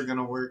votes are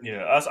gonna work.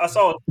 Yeah, I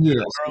saw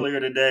earlier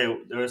today.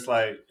 There's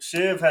like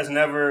Shiv has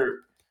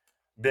never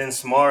been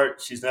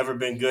smart. She's never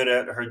been good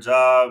at her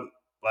job.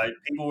 Like,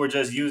 people were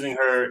just using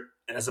her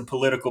as a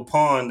political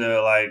pawn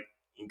to like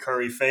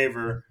curry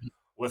favor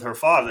with her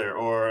father,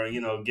 or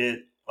get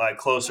like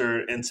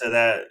closer into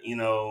that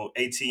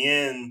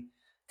ATN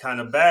kind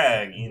of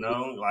bag.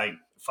 Like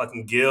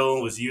fucking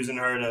Gil was using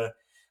her to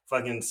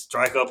fucking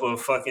strike up a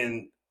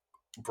fucking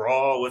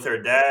brawl with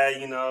her dad.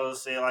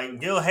 Saying like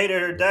Gil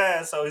hated her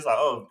dad, so he's like,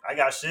 oh, I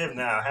got Shiv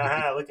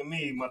now. Look at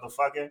me,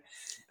 motherfucker.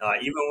 And,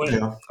 like, even when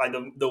like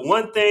the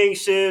one thing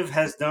Shiv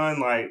has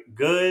done like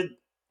good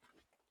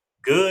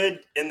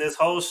in this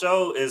whole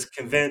show is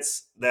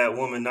convince that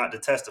woman not to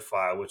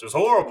testify, which was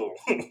horrible.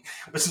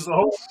 Which is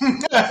horrible.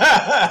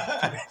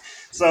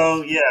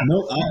 So yeah,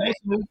 no,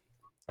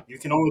 you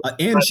can only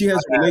and she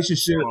has a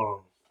relationship.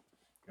 Go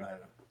ahead.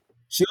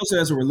 She also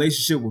has a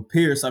relationship with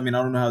Pierce. I mean,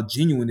 I don't know how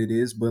genuine it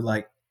is, but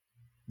like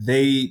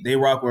they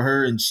rock with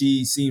her, and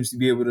she seems to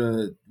be able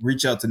to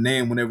reach out to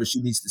Nam whenever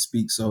she needs to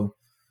speak. So,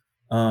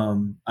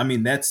 I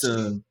mean, that's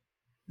an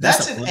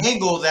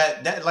angle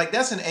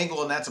that's an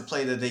angle, and that's a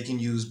play that they can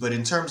use. But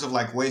in terms of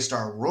like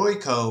Waystar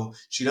Royco,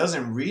 she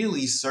doesn't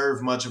really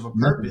serve much of a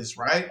purpose,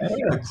 right?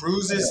 The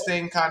cruises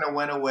thing kind of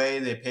went away.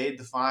 They paid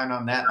the fine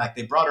on that. Like,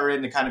 they brought her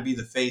in to kind of be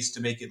the face,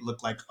 to make it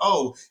look like,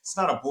 oh, it's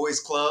not a boys'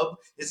 club.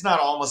 It's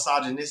not all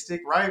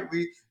misogynistic, right?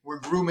 We're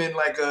grooming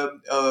like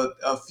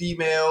a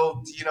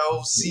female,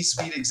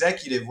 C-suite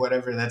executive,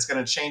 whatever, that's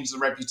going to change the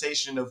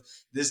reputation of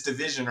this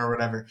division or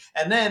whatever.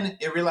 And then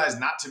it realized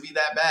not to be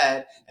that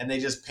bad, and they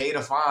just paid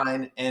a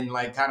fine, and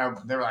like kind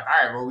of they were like,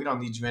 all right, well, we don't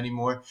need you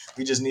anymore.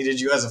 We just needed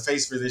you as a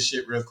face for this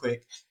shit real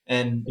quick.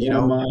 And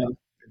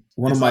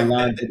one of my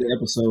lines of the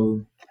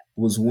episode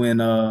was when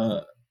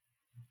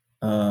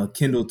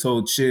Kendall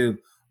told Shiv,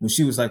 when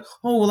she was like,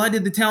 oh, well, I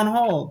did the town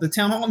hall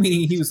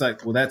meeting. He was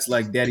like, well, that's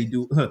like daddy,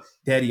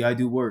 I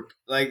do work.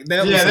 Like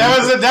that. Yeah,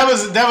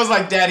 that was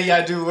like daddy,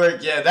 I do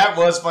work. Yeah, that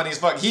was funny as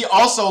fuck. He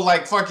also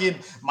like fucking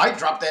might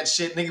drop that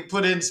shit. Nigga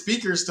put in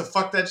speakers to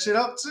fuck that shit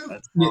up too.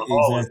 That town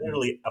hall was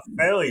literally a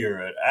failure,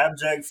 an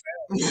abject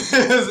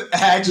failure. It was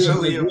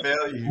actually a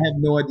failure. I have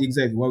no idea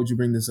exactly why would you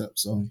bring this up.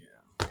 So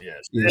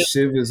yeah,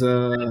 Shiv is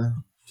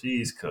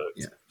she's cooked.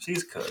 Yeah.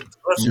 She's cooked.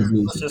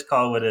 Let's just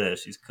call it what it is.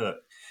 She's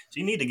cooked.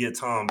 She need to get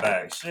Tom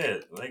back.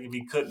 Shit, they can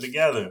be cooked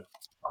together.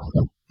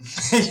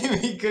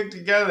 Be cooked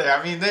together.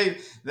 I mean,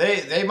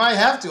 they might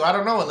have to. I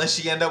don't know, unless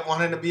she end up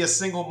wanting to be a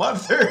single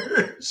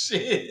mother.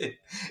 Shit.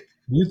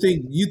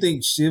 You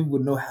think Shiv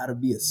would know how to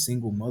be a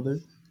single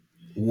mother?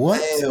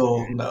 What?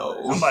 Hell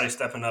no. Somebody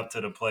stepping up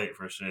to the plate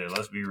for shit.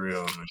 Let's be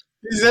real, man.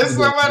 Is that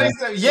somebody?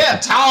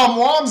 Yeah, Tom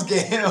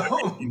Wamsgale.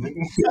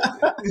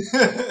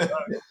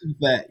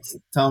 Facts.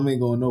 Tom ain't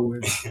going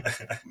nowhere.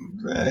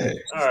 Right.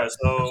 All right,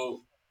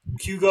 so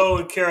Hugo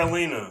and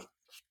Carolina.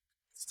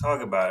 It's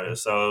talk about it.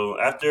 So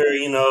after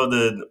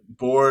the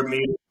board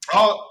meeting,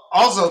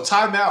 Also,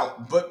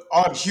 timeout, but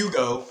on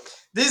Hugo,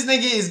 this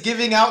nigga is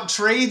giving out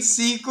trade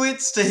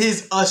secrets to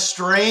his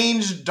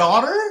estranged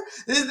daughter.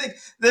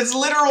 That's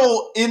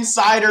literal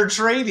insider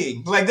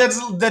trading. Like that's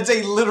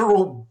a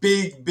literal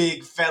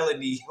big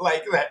felony.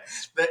 Like that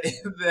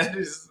that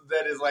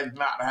is like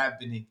not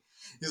happening.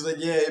 He's like,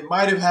 yeah, it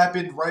might have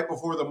happened right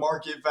before the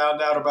market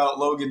found out about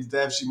Logan's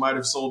death. She might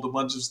have sold a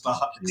bunch of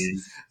stocks.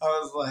 geez, I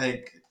was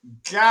like,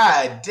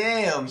 God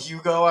damn,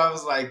 Hugo. I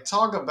was like,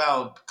 talk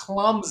about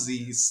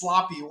clumsy,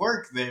 sloppy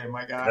work there,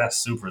 my guy. that's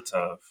super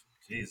tough.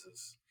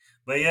 Jesus.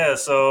 But yeah,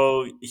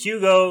 so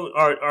Hugo,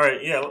 all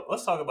right, yeah,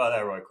 let's talk about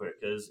that right quick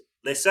because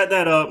they set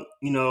that up.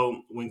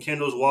 When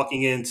Kendall's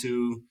walking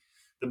into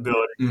the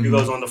building,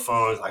 Hugo's on the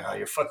phone. He's like, "Oh,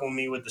 you're fucking with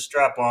me with the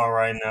strap on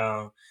right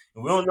now."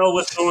 And we don't know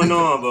what's going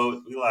on,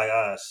 but we like,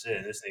 ah,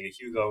 shit, this nigga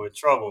Hugo in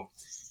trouble.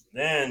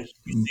 Then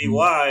we see Mhm.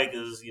 why,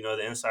 because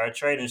the insider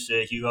trading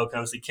shit. Hugo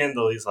comes to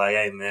Kendall. He's like,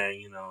 "Hey, man,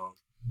 you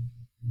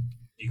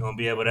gonna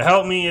be able to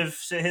help me if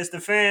shit hits the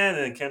fan?"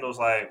 And Kendall's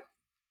like,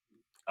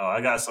 "Oh,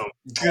 I got some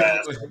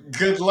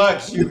Good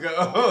luck,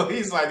 Hugo.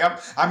 He's like,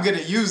 I'm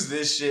gonna use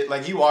this shit.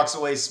 Like he walks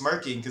away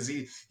smirking because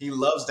he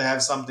loves to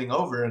have something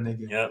over a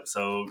nigga. Yep.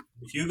 So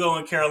Hugo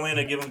and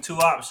Carolina give them two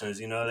options.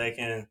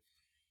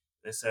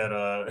 They said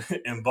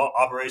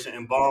Operation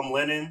Embalm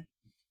Linen,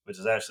 which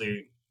is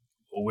actually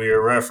a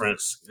weird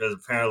reference because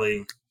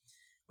apparently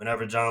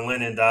whenever John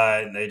Lennon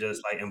died, they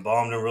just like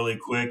embalmed him really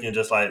quick and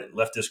just like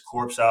left his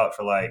corpse out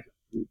for like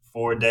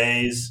 4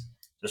 days,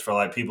 just for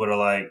like people to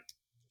like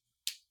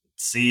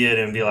see it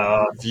and be like,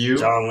 oh, View.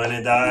 John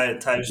Lennon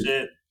died type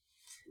shit.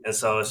 And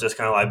so it's just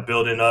kind of like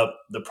building up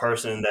the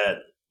person that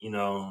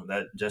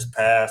just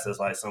passed as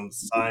like some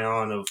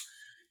scion of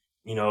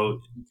you know,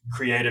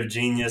 creative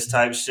genius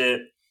type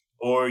shit,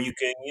 or you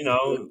can,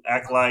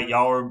 act like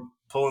y'all were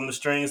pulling the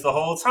strings the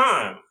whole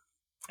time.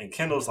 And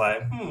Kendall's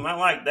like, I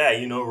like that.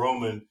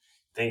 Roman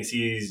thinks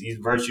he's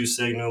virtue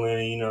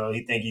signaling.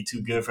 He think he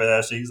too good for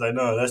that shit. He's like,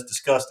 no, that's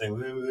disgusting.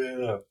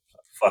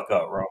 Fuck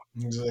up, Roman.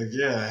 He's like,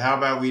 yeah. How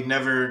about we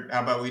never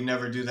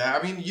do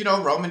that? I mean,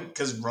 Roman,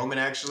 because Roman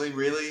actually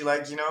really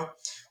like,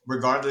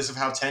 regardless of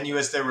how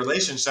tenuous their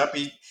relationship,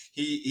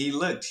 he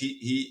looked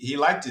he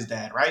liked his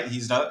dad, right? He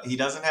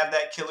doesn't have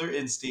that killer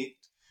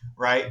instinct,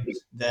 right?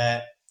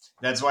 That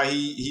that's why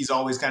he's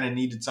always kind of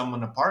needed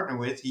someone to partner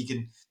with.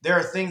 There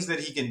are things that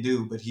he can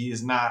do, but he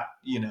is not,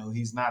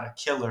 he's not a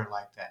killer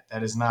like that.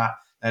 That is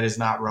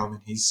not Roman.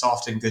 He's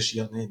soft and gushy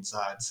on the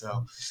inside,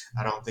 so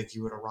I don't think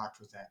he would have rocked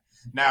with that.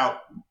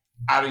 Now,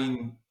 I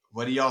mean,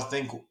 what do y'all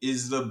think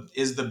is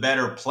the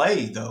better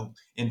play though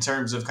in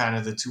terms of kind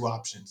of the two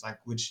options? Like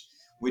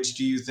which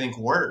do you think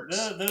works?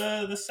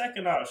 The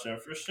second option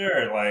for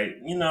sure. Like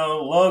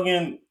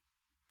Logan.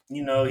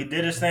 He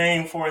did his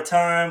thing for a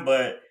time,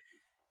 but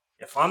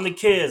if I'm the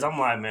kids, I'm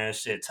like, man,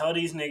 shit, tell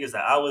these niggas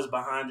that I was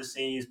behind the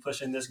scenes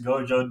pushing this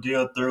Gojo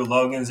deal through.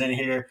 Logan's in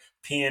here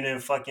peeing in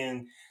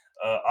fucking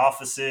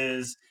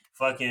offices,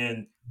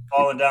 fucking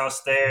falling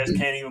downstairs,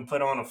 can't even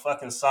put on a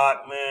fucking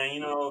sock,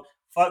 man.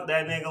 Fuck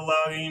that nigga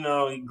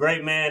Logan.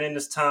 Great man in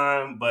this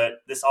time, but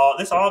this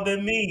all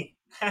been me.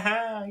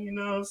 You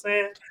know what I'm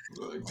saying?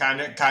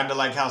 Kind of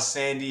like how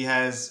Sandy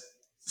has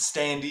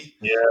Standy.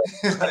 Yeah,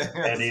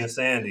 Andy and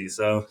Sandy.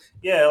 So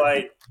yeah,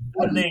 like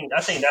I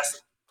think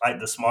that's like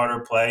the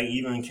smarter play.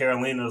 Even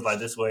Carolina's like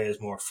this way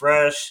is more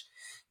fresh.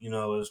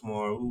 It's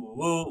more woo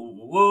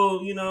woo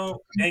woo.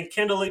 And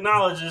Kendall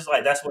acknowledges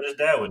like that's what his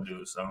dad would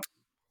do. So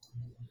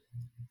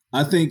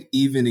I think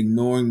even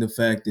ignoring the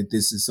fact that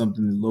this is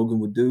something that Logan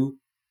would do,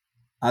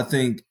 I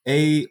think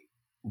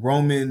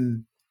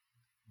Roman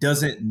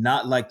doesn't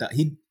not like that.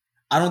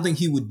 I don't think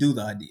he would do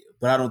the idea,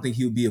 but I don't think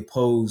he would be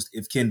opposed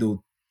if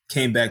Kendall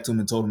came back to him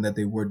and told him that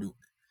they were doing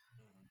it.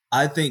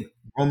 I think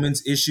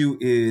Roman's issue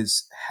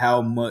is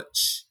how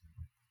much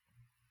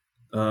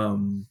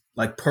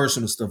like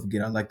personal stuff we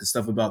get. I like the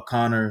stuff about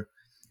Connor,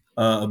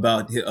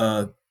 about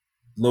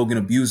Logan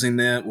abusing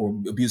them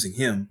or abusing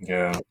him.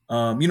 yeah, You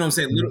know what I'm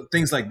saying? Little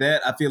things like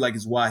that. I feel like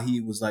is why he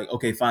was like,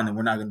 okay, fine, then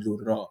we're not going to do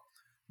it at all.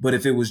 But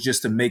if it was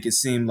just to make it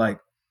seem like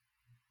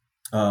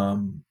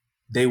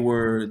they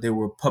were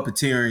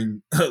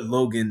puppeteering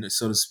Logan,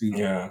 so to speak,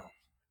 yeah,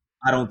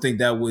 I don't think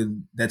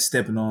that's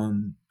stepping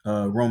on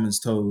Roman's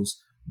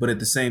toes. But at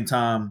the same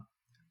time,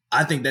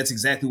 I think that's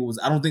exactly what was.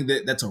 I don't think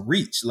that's a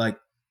reach. Like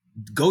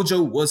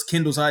Gojo was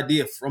Kendall's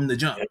idea from the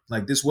jump. yeah,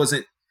 Like this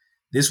wasn't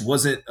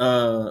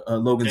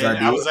Logan's And I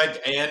idea. was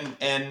like,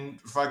 and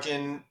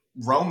fucking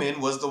Roman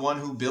was the one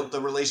who built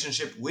the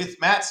relationship with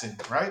Matson,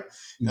 right?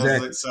 I was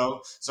like, Exactly.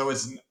 so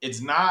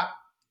it's not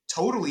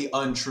totally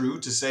untrue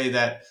to say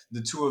that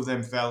the two of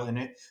them fell in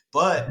it,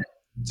 but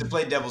to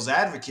play devil's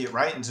advocate,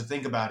 right, and to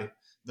think about it,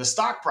 the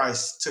stock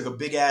price took a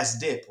big ass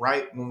dip,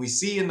 right? When we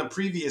see in the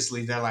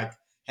previously, they're like,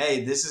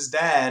 hey, this is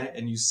dad,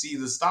 and you see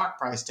the stock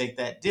price take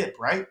that dip,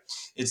 right?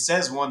 It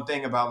says one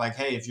thing about like,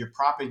 hey, if you're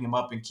propping him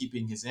up and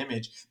keeping his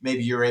image,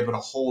 maybe you're able to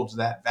hold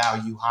that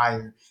value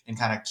higher and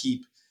kind of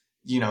keep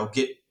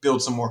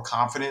build some more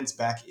confidence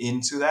back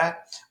into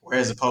that.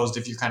 Whereas opposed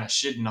if you're kind of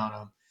shitting on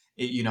them,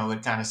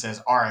 it kind of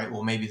says, all right,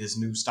 well, maybe this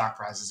new stock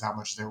price is how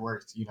much they're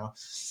worth.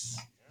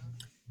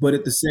 But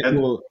at the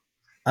same, well,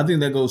 I think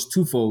that goes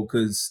twofold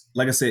because,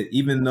 like I said,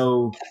 even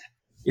though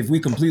if we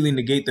completely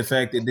negate the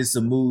fact that this is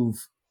a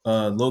move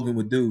Logan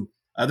would do,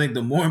 I think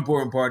the more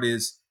important part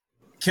is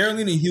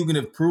Caroline and Hugan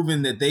have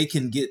proven that they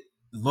can get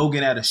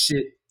Logan out of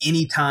shit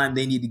anytime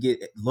they need to get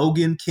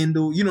Logan,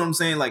 Kendall. You know what I'm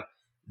saying? Like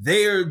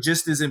they are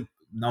just as I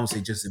don't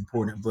say just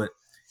important, but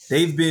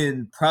they've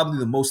been probably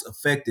the most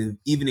effective,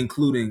 even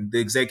including the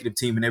executive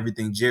team and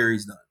everything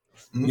Jerry's done.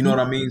 You know what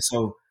I mean?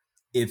 So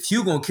if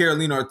Hugo and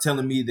Carolina are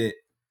telling me that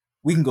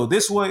we can go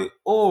this way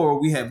or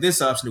we have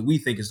this option that we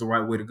think is the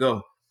right way to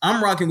go,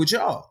 I'm rocking with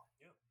y'all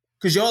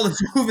because y'all are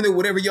proving that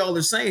whatever y'all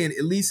are saying,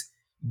 at least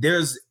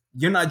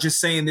you're not just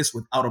saying this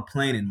without a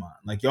plan in mind.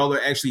 Like y'all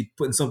are actually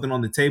putting something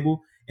on the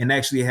table and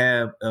actually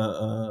have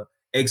a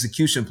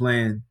execution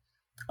plan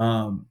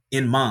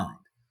in mind.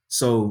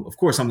 So of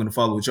course I'm going to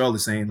follow what y'all are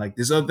saying. Like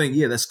this other thing,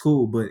 yeah, that's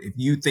cool. But if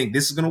you think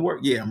this is going to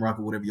work, yeah, I'm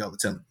rocking whatever y'all are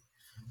telling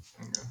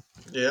me.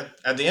 Yeah.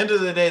 At the end of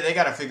the day, they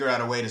got to figure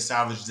out a way to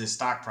salvage this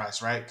stock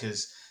price, right?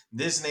 Because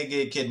this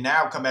nigga can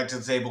now come back to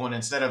the table, and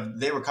instead of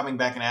they were coming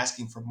back and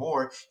asking for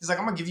more, he's like,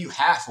 I'm gonna give you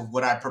half of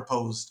what I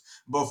proposed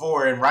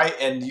before, and right,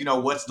 and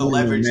what's the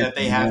leverage that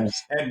they have,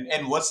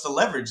 and what's the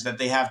leverage that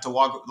they have to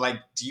walk? Like,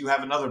 do you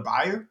have another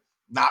buyer?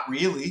 Not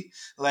really,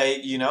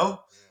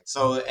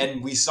 So,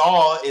 and we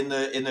saw in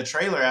the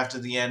trailer after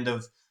the end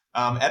of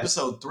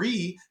episode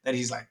 3 that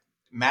he's like,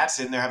 Matt's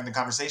in there having the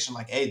conversation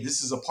like, hey,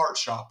 this is a part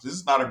shop. This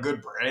is not a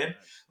good brand.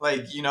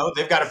 Like,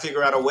 they've got to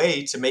figure out a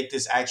way to make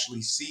this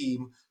actually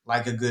seem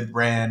like a good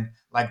brand,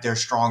 like their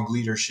strong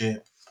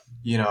leadership,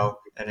 and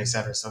et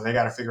cetera. So they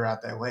got to figure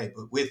out that way.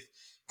 But with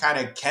kind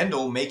of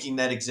Kendall making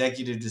that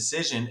executive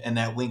decision and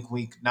that wink,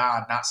 wink,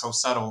 nod, not so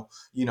subtle,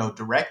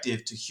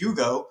 directive to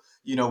Hugo,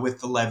 with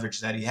the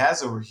leverage that he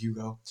has over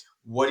Hugo,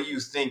 what do you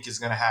think is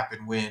going to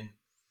happen when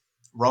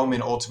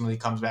Roman ultimately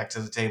comes back to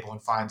the table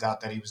and finds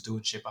out that he was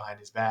doing shit behind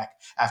his back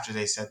after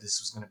they said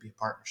this was going to be a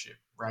partnership,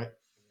 right?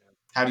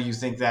 How do you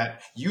think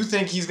that? You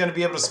think he's going to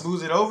be able to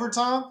smooth it over,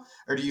 Tom,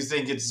 or do you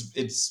think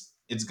it's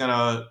going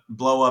to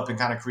blow up and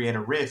kind of create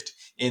a rift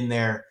in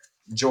their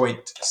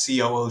joint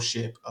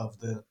COO-ship of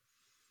the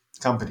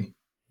company?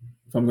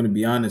 If I'm going to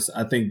be honest,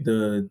 I think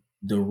the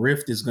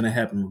rift is going to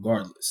happen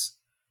regardless.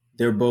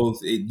 They're both.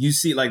 You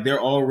see, like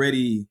they're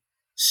already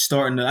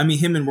starting to. I mean,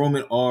 him and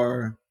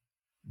Roman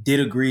did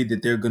agree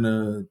that they're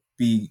gonna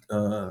be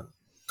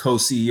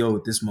co-CEO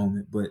at this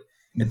moment, but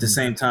at the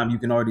same time, you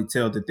can already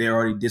tell that they're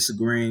already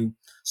disagreeing.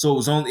 So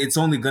it's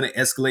only gonna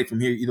escalate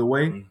from here either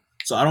way. Mm-hmm.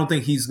 So I don't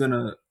think he's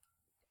gonna.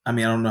 I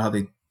mean, I don't know how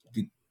the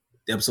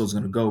episode's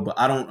gonna go, but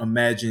I don't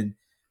imagine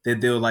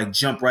that they'll like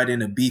jump right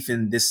into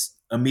beefing this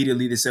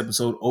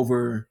episode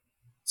over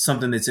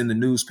something that's in the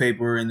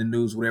newspaper, in the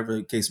news, whatever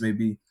the case may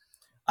be.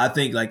 I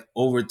think like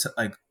over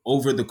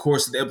the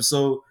course of the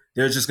episode,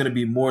 there's just going to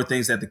be more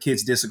things that the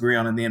kids disagree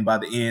on, and then by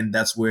the end,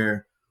 that's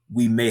where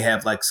we may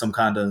have like some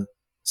kind of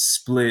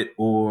split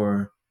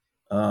or,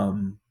 you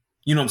know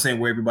what I'm saying,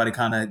 where everybody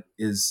kind of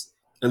is,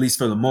 at least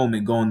for the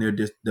moment, going their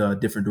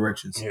different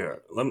directions. Yeah,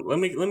 let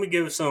me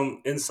give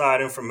some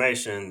inside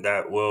information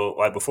that will,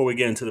 like, before we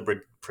get into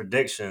the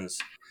predictions,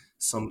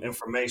 some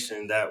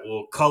information that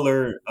will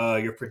color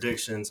your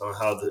predictions on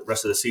how the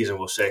rest of the season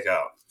will shake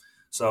out.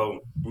 So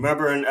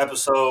remember in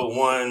episode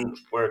 1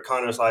 where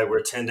Connor's like,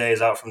 we're 10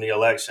 days out from the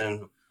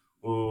election.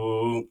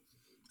 Ooh.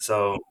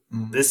 So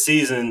this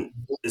season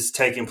is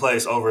taking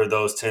place over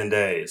those 10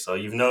 days. So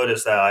you've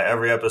noticed that like,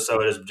 every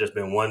episode has just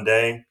been one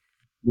day.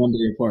 One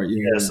day apart,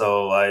 yeah.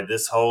 So like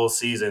this whole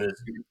season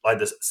is like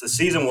the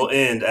season will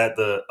end at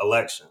the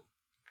election.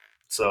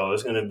 So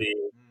it's going to be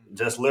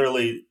just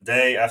literally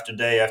day after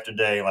day after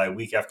day, like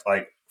week after,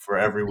 like for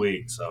every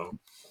week. So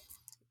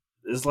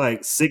there's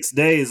like 6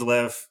 days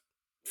left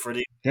for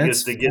the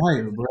that's to get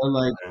fire, bro.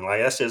 Like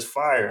that's just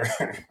fire.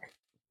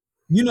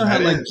 You know how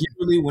like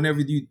generally whenever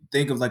you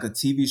think of like a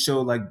TV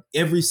show, like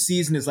every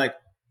season is like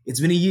it's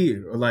been a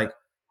year, or like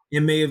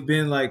it may have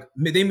been like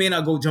they may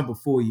not go jump a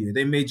full year,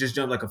 they may just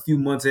jump like a few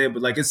months ahead,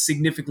 but like it's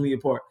significantly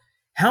apart.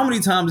 How many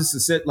times is it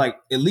set like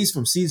at least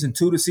from season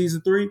 2 to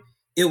season 3,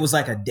 it was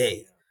like a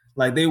day.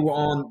 Like they were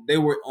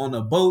on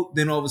a boat,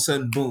 then all of a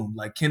sudden, boom!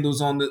 Like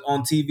Kendall's on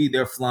TV,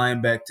 they're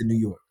flying back to New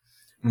York.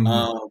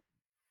 Mm-hmm.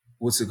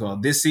 What's it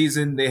called? This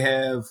season they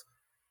have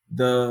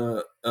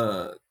the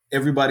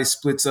everybody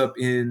splits up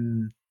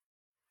in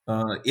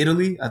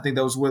Italy. I think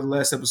that was where the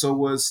last episode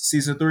was,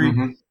 season 3.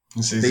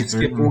 Mm-hmm. They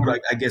skipped forward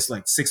like I guess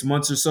like 6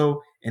 months or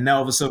so, and now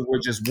all of a sudden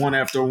we're just one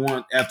after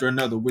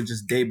another. We're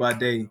just day by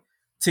day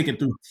ticking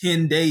through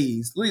 10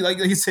 days. Like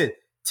you said,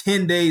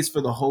 10 days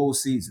for the whole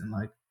season.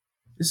 Like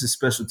this is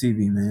special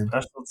TV, man.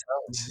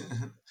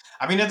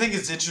 I mean, I think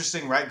it's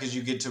interesting, right? Because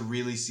you get to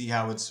really see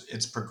how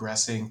it's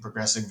progressing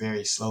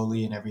very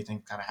slowly, and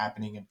everything kind of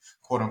happening in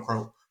quote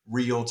unquote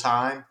real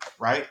time,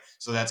 right?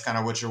 So that's kind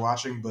of what you're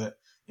watching. But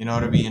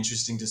it'll be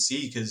interesting to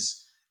see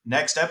because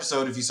next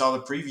episode, if you saw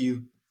the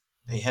preview,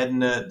 They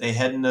heading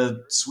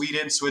to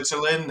Sweden,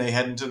 Switzerland. They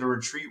heading to the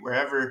retreat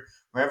wherever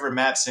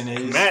Matson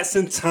is.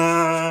 Matson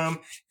time.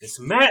 It's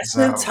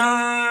Matson So,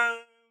 time.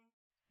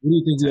 What do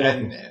you think he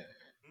and offers?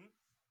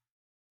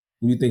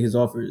 What do you think his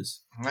offer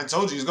is? I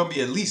told you it's gonna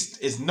be at least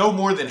it's no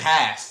more than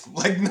half.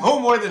 Like no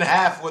more than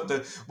half what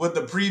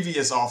the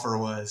previous offer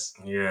was.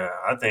 Yeah,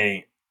 I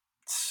think,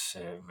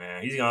 shit,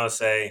 man, he's gonna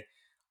say,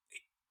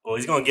 well,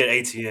 he's gonna get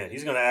ATN.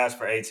 He's gonna ask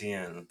for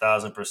ATN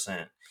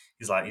 1,000%.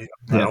 He's like,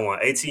 Yeah. I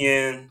want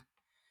ATN.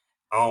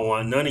 I don't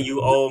want none of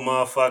you old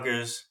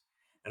motherfuckers,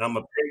 and I'm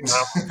gonna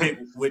pick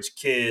which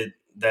kid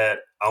that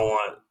I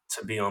want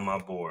to be on my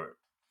board.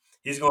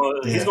 He's gonna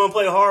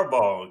play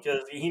hardball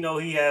because he know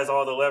he has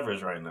all the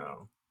leverage right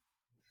now.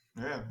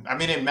 Yeah, I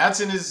mean, and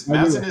Matson is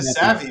I agree with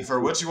savvy for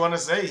what you want to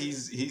say.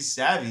 He's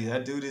savvy.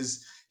 That dude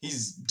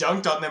he's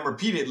dunked on them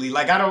repeatedly.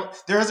 Like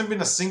there hasn't been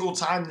a single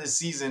time this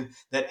season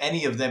that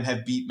any of them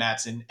have beat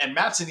Matson, and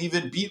Matson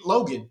even beat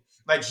Logan.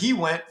 Like he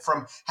went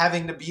from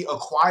having to be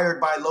acquired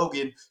by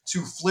Logan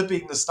to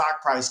flipping the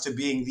stock price to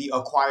being the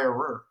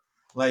acquirer.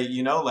 Like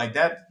like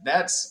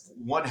that's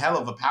one hell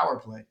of a power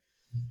play.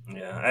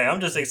 Yeah, hey, I'm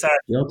just excited.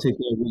 Y'all take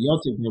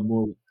that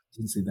more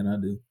intensely than I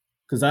do.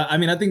 Because I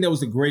mean, I think that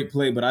was a great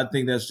play, but I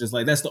think that's just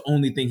like that's the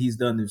only thing he's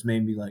done that's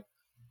made me like,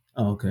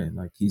 oh, okay,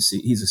 like he's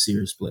a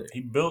serious player.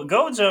 He built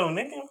Gojo,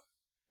 nigga.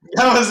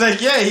 I was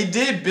like, yeah, he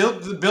did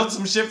build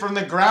some shit from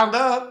the ground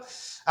up.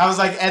 I was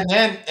like, and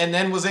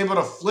then was able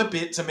to flip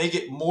it to make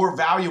it more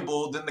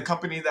valuable than the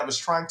company that was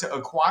trying to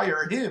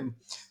acquire him.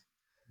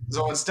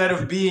 So instead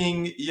of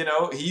being,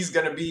 he's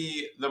gonna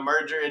be the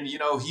merger, and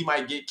he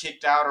might get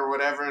kicked out or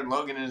whatever, and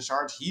Logan in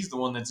charge, he's the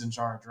one that's in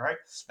charge, right?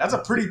 That's a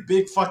pretty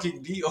big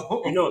fucking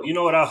deal. You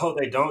know what I hope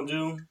they don't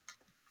do,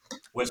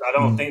 which I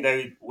don't think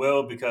they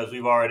will because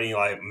we've already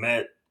like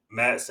met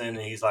Matson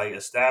and he's like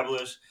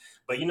established.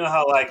 But you know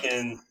how like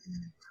in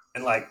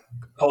like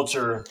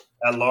culture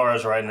at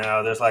large right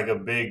now, there's like a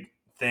big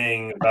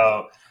thing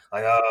about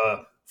like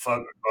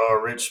fuck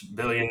rich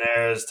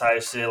billionaires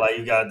type shit. Like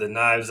you got the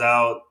Knives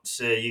Out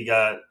shit, you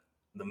got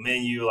the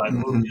Menu, like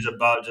movies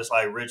about just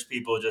like rich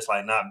people just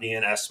like not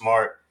being as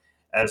smart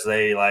as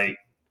they like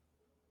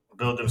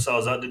build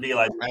themselves up to be.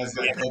 Like As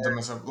they build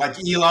themselves, like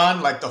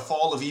Elon, like the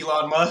fall of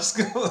Elon Musk.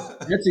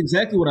 That's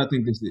exactly what I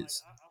think this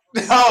is.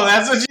 Oh,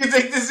 that's what you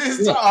think this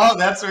is? Yeah. Oh,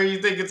 that's where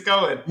you think it's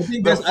going.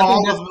 The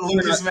fall of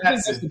Lucas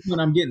Matson. That's the point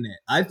I'm getting at.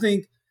 I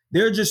think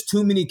there are just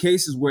too many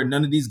cases where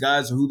none of these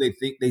guys are who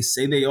they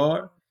say they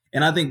are.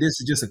 And I think this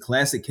is just a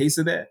classic case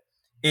of that.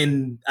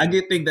 And I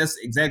think that's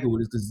exactly what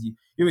it is. Because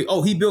you mean,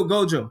 oh, he built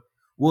Gojo.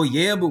 Well,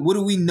 yeah, but what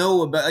do we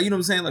know about, you know what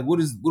I'm saying? Like, what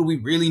do we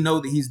really know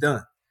that he's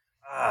done?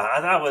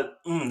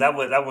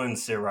 that wouldn't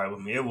sit right with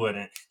me. It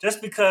wouldn't.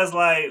 Just because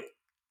like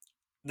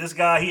this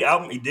guy,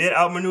 he did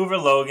outmaneuver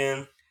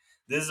Logan.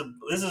 This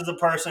is the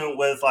person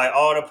with like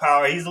all the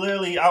power. He's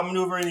literally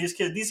outmaneuvering these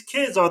kids. These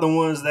kids are the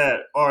ones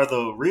that are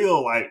the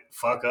real like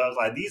fuck ups.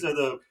 Like these are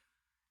the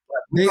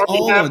They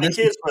all have are. the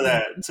kids for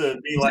that to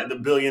be like the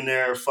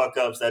billionaire fuck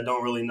ups that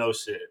don't really know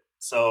shit.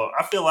 So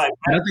I feel like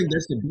I think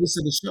that's the base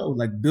of the show.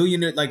 Like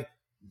billionaire, like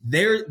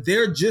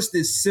they're just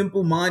as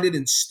simple minded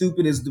and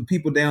stupid as the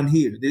people down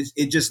here.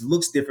 It just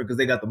looks different because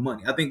they got the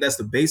money. I think that's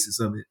the basis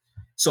of it.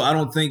 So I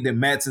don't think that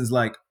Matson's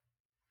like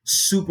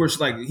super,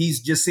 like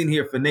he's just sitting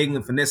here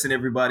finagling, finessing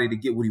everybody to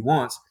get what he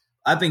wants.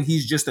 I think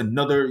he's just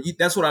another.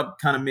 That's what I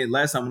kind of meant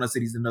last time when I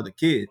said he's another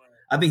kid.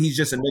 I think he's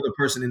just another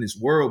person in this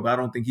world, but I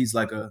don't think he's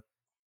like a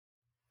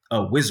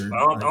wizard.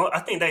 I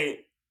think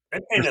they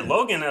painted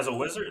Logan as a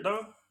wizard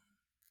though.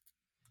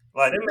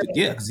 Like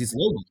yeah, because he's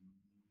Logan.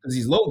 Because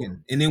he's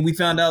Logan, and then we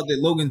found out that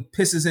Logan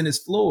pisses in his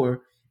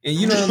floor, and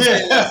you know what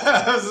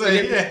I'm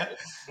saying?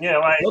 Yeah,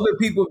 like other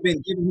people have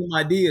been giving him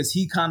ideas.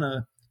 He kind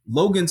of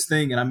Logan's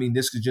thing, and I mean,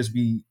 this could just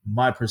be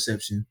my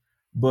perception,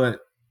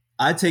 but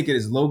I take it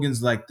as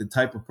Logan's like the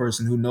type of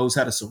person who knows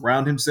how to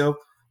surround himself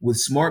with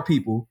smart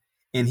people,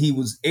 and he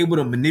was able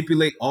to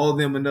manipulate all of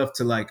them enough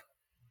to like,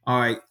 all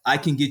right, I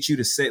can get you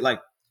to say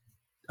like,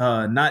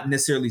 not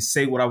necessarily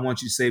say what I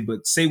want you to say,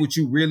 but say what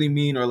you really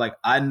mean, or like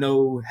I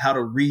know how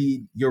to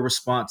read your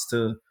response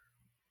to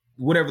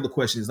whatever the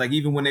question is. Like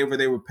even whenever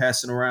they were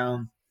passing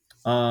around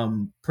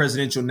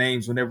presidential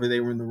names, whenever they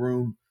were in the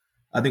room,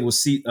 I think it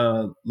was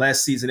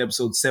last season,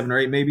 episode 7 or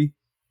 8, maybe.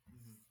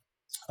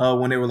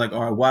 When they were like,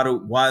 all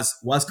right,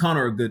 why's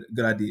Connor a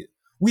good idea?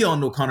 We all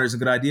know Connor is a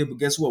good idea, but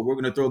guess what? We're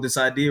gonna throw this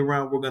idea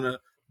around. We're gonna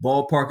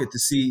ballpark it to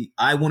see.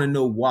 I want to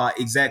know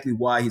exactly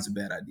why he's a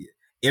bad idea.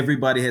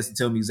 Everybody has to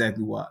tell me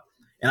exactly why.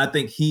 And I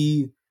think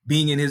he,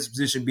 being in his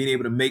position, being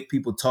able to make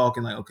people talk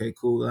and like, okay,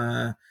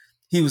 cool.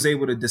 He was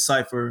able to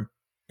decipher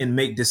and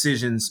make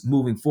decisions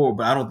moving forward.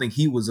 But I don't think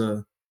he was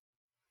a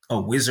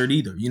wizard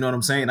either. You know what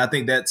I'm saying? I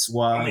think that's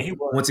why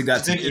once it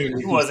got to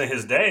he wasn't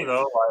his day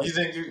though. Like, you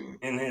think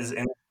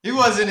he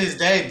wasn't his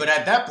day, but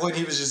at that point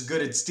he was just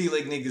good at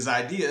stealing niggas'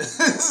 ideas.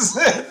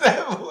 At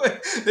that point,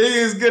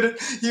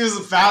 he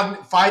was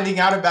finding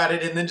out about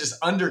it and then just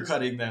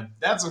undercutting them.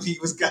 That's what he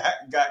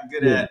got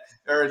good at,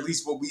 or at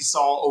least what we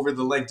saw over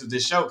the length of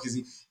this show, because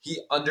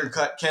he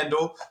undercut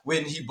Kendall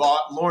when he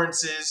bought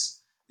Lawrence's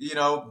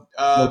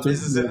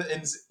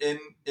business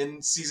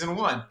in season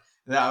 1.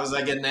 And I was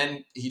like, and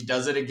then he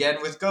does it again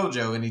with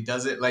Gojo, and he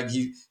does it like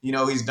he's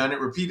done it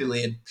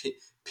repeatedly, and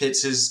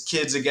pits his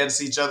kids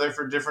against each other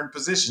for different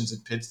positions,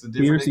 and pits the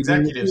different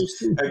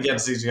executives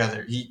against each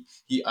other. He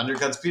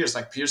undercuts Pierce.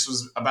 Like Pierce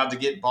was about to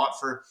get bought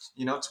for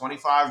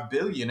 $25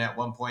 billion at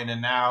one point,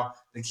 and now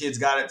the kids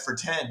got it for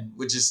 10,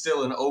 which is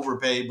still an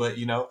overpay, but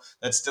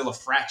that's still a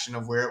fraction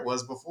of where it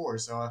was before.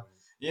 So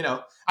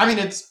I mean,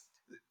 it's.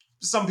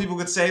 Some people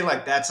could say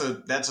like that's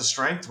a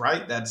strength,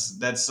 right?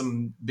 That's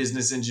some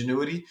business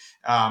ingenuity,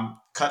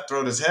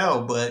 cutthroat as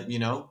hell, but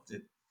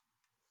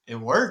it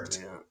worked.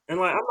 Yeah. And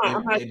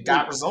like it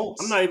got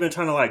results. I'm not even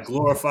trying to like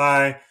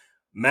glorify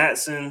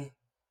Mattson.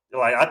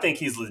 Like I think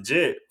he's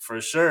legit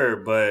for sure,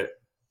 but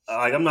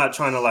like I'm not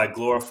trying to like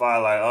glorify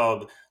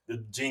like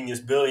the genius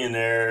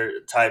billionaire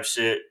type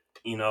shit,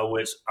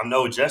 which I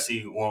know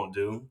Jesse won't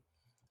do.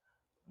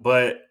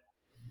 But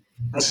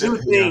I do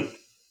think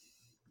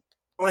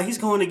like he's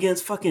going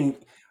against fucking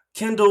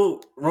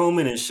Kendall,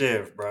 Roman, and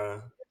Shiv,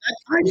 bro.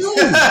 I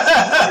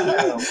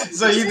know.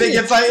 So you think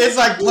it's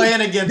like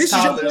playing against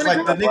toddlers?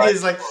 Like the nigga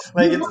is like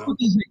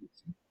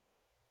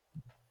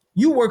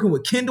you working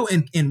with Kendall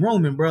and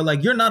Roman, bro.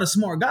 Like you're not a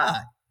smart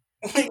guy.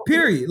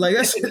 Period. Like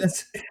that's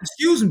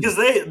excuse me. Because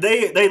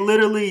they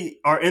literally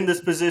are in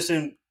this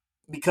position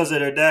because of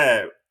their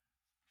dad.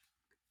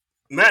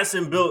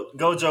 Mattson built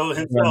Gojo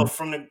himself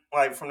from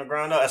the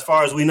ground up. As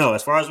far as we know,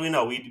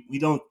 we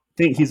don't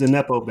think he's a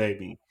nepo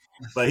baby,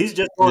 but he's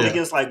just going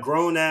against like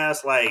grown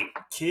ass like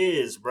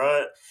kids,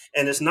 bro.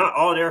 And it's not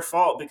all their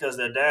fault because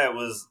their dad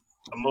was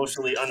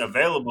emotionally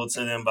unavailable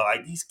to them. But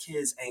like these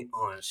kids ain't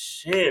on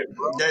shit,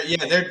 bro.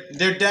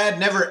 Their dad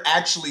never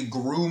actually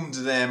groomed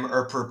them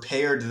or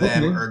prepared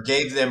them or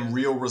gave them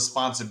real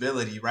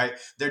responsibility, right?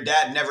 Their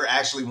dad never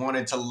actually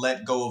wanted to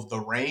let go of the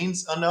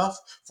reins enough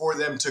for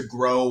them to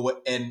grow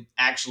and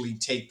actually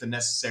take the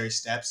necessary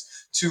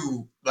steps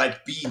to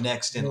like be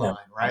next in line,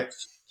 right?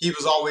 He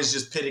was always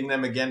just pitting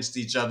them against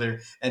each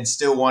other and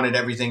still wanted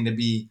everything to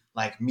be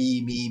like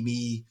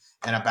me,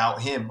 and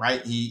about him,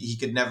 right? He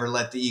could never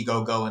let the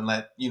ego go and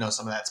let,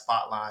 some of that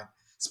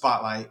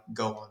spotlight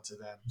go onto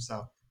them.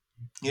 So,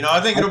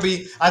 I think it'll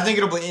be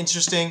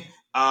interesting.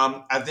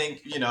 I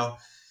think,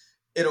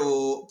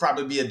 it'll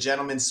probably be a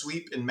gentleman's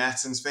sweep in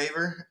Mattson's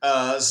favor.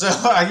 So,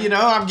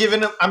 I'm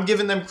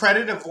giving them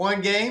credit of one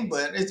game,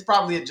 but it's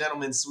probably a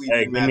gentleman's sweep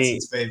in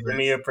Mattson's favor. Give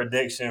me a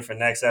prediction for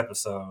next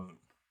episode.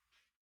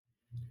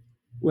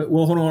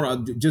 Well, hold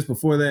on. Just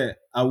before that,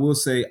 I will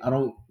say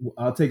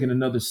I'll take it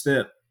another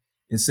step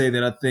and say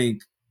that I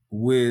think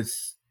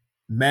with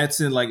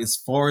Mattson, like as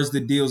far as the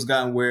deal's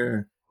gotten,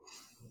 where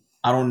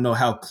I don't know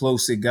how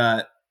close it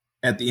got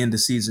at the end of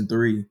season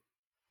 3,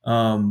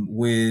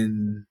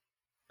 when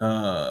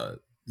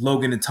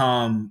Logan and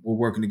Tom were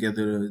working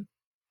together to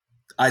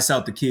ice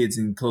out the kids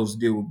and close the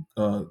deal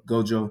with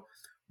Gojo,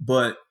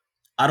 but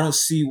I don't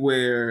see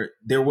where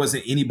there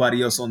wasn't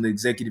anybody else on the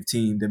executive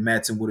team that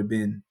Mattson would have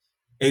been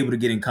able to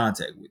get in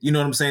contact with. You know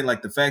what I'm saying?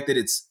 Like the fact that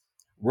it's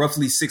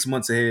roughly 6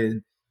 months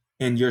ahead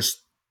and your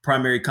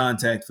primary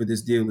contact for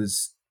this deal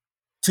is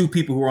 2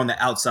 people who are on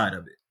the outside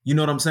of it. You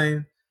know what I'm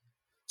saying?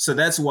 So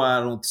that's why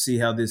I don't see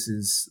how this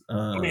is.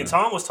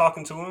 Tom was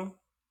talking to him.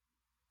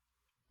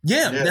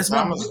 Yeah, that's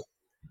why.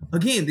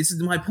 Again, this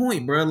is my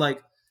point, bro.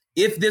 Like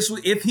if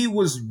he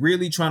was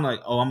really trying to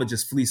like, I'm gonna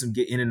just fleece him,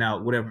 get in and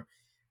out, whatever.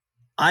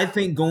 I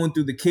think going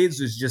through the kids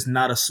is just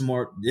not a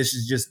smart.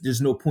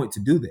 There's no point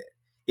to do that.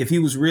 If he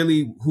was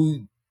really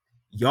who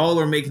y'all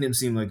are making him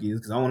seem like he is,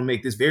 because I want to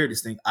make this very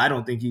distinct. I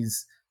think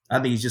he's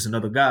just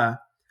another guy.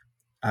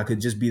 I could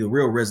just be the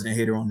real resident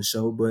hater on the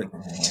show, but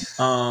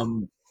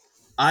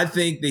I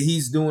think that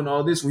he's doing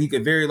all this where he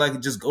could very likely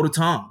just go to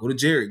Tom, go to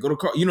Jerry, go to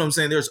Carl. You know what I'm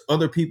saying? There's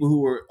other people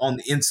who are on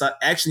the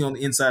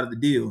inside of the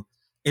deal.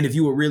 And if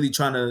you were really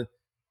trying to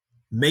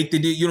make the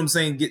deal, you know what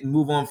I'm saying,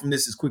 move on from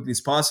this as quickly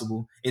as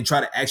possible and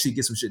try to actually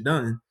get some shit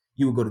done,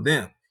 you would go to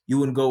them. You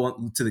wouldn't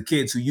go to the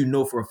kids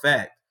who for a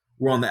fact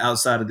were on the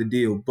outside of the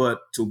deal.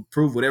 But to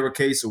prove whatever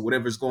case or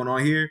whatever's going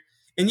on here,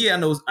 and I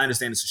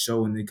understand it's a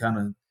show and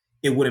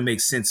it wouldn't make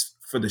sense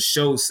for the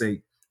show's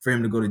sake for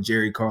him to go to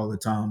Jerry, Carl, or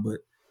Tom, but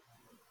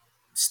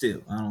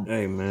still, I don't.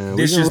 Hey man,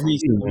 this just me.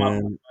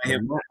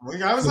 We're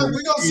gonna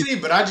see,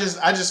 but I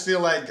just feel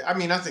like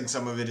I think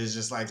some of it is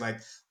just like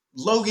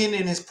Logan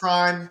in his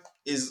prime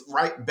is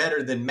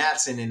better than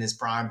Mattson in his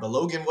prime, but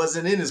Logan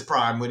wasn't in his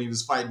prime when he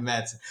was fighting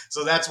Mattson,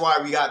 so that's why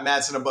we got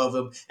Mattson above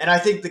him. And I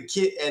think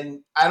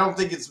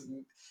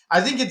I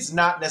think it's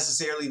not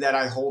necessarily that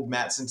I hold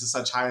Mattson to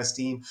such high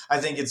esteem. I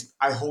think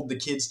I hold the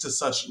kids to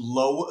such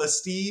low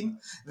esteem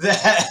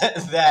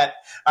that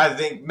I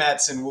think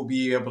Mattson will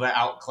be able to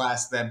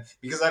outclass them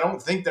because I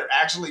don't think they're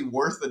actually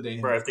worth a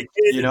damn. Bro, if the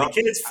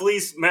kids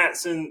fleece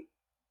Mattson,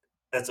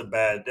 that's a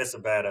bad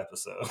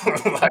episode.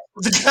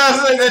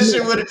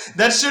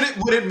 that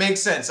wouldn't make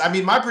sense. I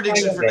mean, my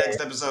prediction for next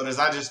episode is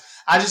I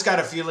just got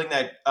a feeling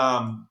that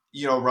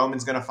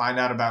Roman's going to find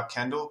out about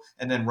Kendall,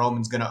 and then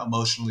Roman's going to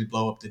emotionally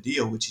blow up the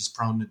deal, which he's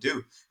prone to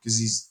do because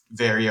he's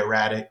very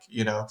erratic,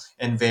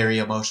 and very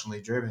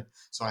emotionally driven.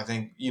 So I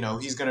think,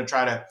 he's going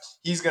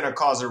to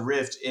cause a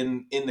rift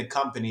in the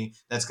company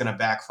that's going to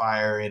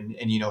backfire and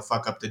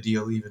fuck up the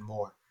deal even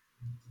more.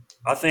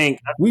 I think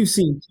we've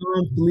seen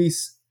Tom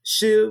fleece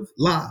Shiv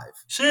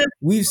live.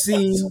 We've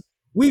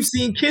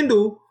seen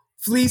Kendall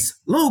fleece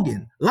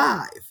Logan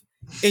live.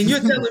 And you're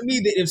telling me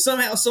that if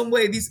somehow, some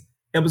way, these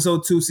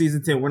episode 2,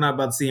 season 10, we're not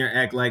about to see her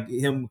act like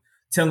him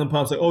telling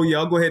Pops like, oh yeah,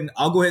 I'll go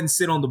ahead and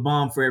sit on the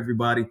bomb for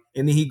everybody.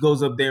 And then he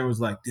goes up there and was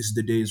like, this is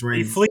the day it's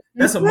raining.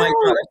 That's a mic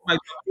drop.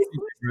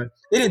 It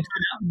didn't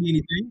turn out to be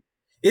anything.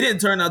 It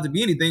didn't turn out to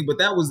be anything, but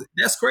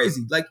that's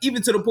crazy. Like,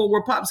 even to the point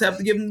where Pops have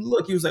to give him the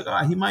look. He was like, all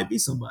right, he might be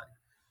somebody.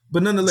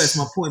 But nonetheless,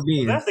 my point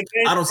being, that's the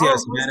case. I don't see how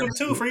it's bad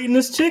too for eating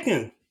this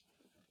chicken.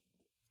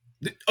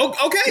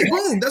 Okay,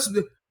 boom. That's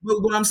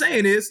what I'm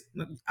saying is,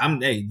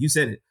 hey, you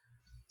said it.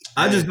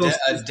 I just don't.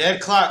 A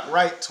dead clock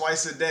right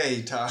twice a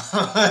day, Tom.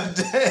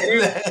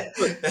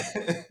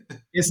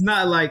 It's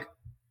not like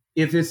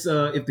if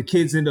the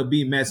kids end up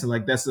being Madsen,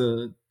 like that's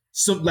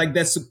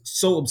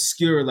so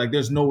obscure. Like,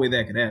 there's no way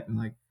that could happen.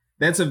 Like,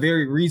 that's a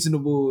very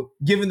reasonable,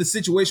 given the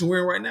situation we're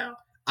in right now.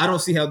 I don't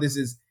see how this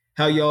is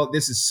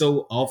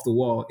so off the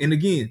wall. And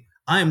again,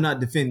 I am not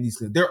defending these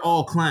kids. They're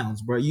all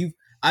clowns, bro.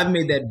 I've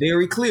made that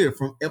very clear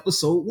from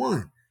episode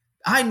 1.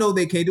 I know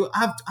they can't do it.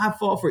 I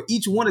fought for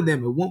each one of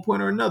them at one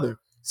point or another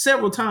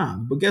several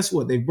times. But guess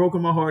what? They've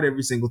broken my heart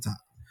every single time.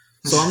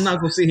 So I'm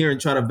not going to sit here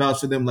and try to vouch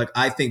for them like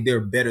I think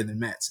they're better than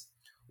Madsen.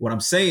 What I'm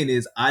saying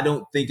is I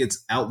don't think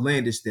it's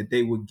outlandish that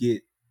they would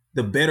get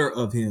the better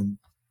of him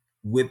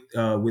with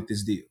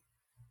this deal.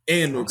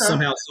 And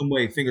somehow, some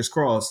way, fingers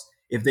crossed,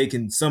 if they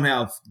can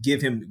somehow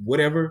give him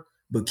whatever,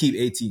 but keep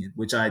ATN,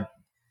 which I'm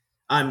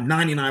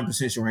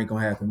 99% sure ain't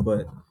gonna happen.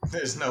 But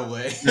there's no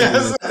way.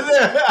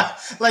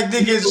 Like,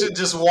 niggas should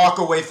just walk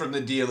away from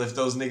the deal if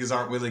those niggas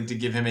aren't willing to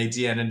give him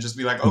ATN and just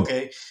be like,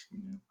 okay,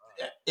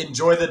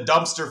 enjoy the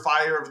dumpster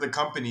fire of the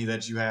company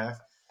that you have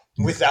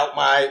without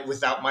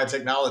my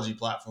technology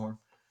platform.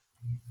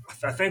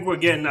 I think we're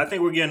getting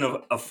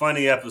a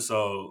funny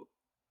episode.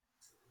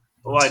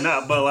 Like,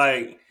 not, but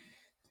like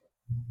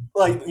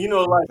they're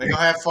gonna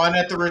have fun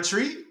at the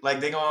retreat. Like,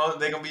 they're gonna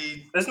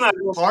be. It's not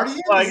partying.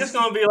 Like, it's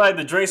gonna be like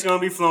the drinks gonna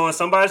be flowing.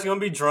 Somebody's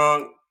gonna be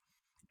drunk,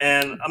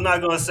 and I'm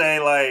not gonna say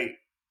like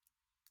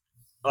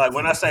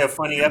when I say a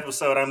funny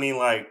episode, I mean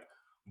like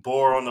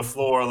bore on the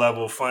floor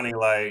level funny.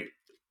 Like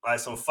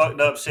some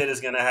fucked up shit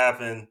is gonna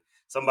happen.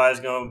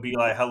 Somebody's gonna be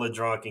like hella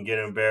drunk and get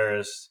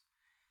embarrassed,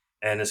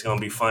 and it's gonna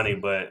be funny,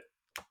 but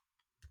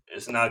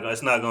it's not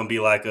gonna be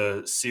like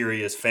a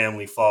serious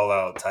family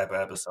fallout type of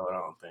episode. I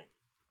don't think.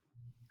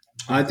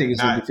 I think it's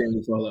gonna be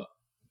family fallout.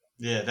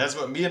 Yeah, that's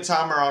what me and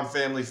Tom are on,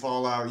 family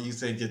fallout. You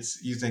think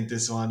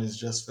this one is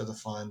just for the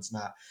funds?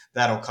 Not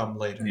that'll come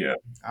later. Yeah.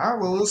 All right.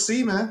 Well, we'll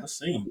see, man. We'll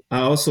see. I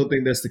also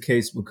think that's the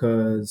case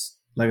because,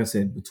 like I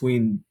said,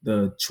 between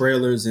the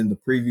trailers and the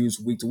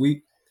previews week to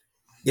week,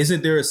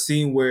 isn't there a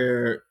scene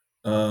where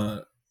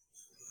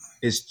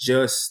it's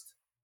just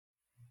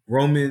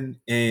Roman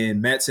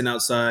and Madsen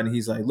outside, and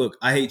he's like, "Look,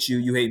 I hate you,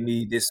 you hate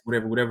me, this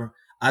whatever."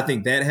 I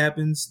think that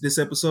happens this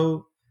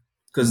episode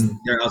because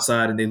they're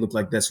outside and they look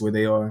like that's where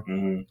they are.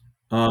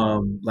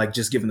 Mm-hmm. Like,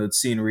 just given the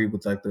scenery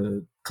with like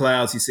the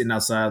clouds, he's sitting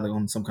outside like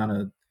on some kind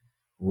of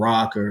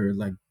rock or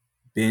like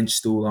bench,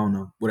 stool, I don't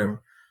know,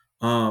 whatever.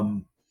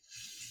 And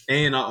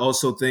I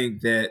also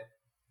think that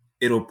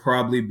it'll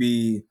probably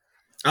be,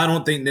 I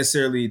don't think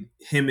necessarily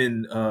him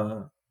and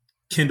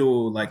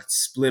Kendall like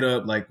split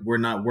up, like we're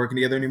not working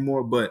together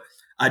anymore, but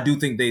I do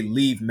think they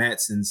leave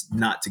Madsen's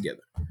not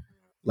together.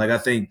 Like, I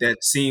think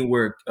that scene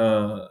where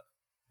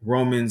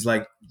Roman's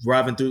like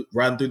riding through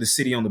the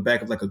city on the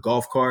back of like a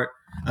golf cart,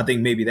 I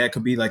think maybe that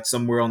could be like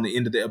somewhere on the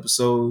end of the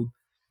episode.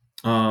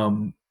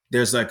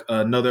 There's like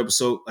another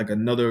episode, like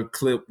another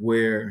clip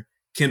where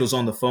Kendall's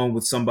on the phone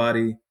with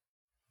somebody.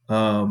 I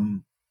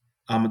don't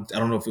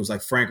know if it was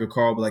like Frank or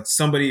Carl, but like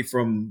somebody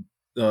from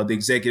the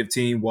executive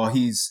team while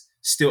he's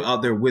still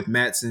out there with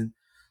Madsen.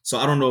 So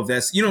I don't know if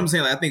that's, you know what I'm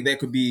saying? Like, I think that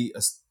could be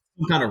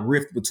some kind of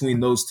rift between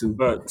those two.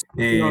 But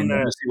and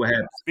we'll see what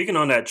happens. Speaking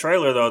on that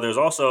trailer, though, there's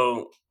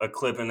also a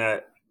clip in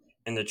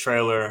the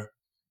trailer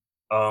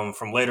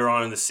from later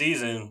on in the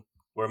season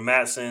where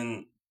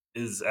Madsen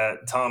is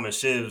at Tom and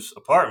Shiv's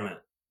apartment,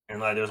 and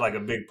like there's like a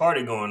big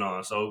party going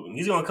on. So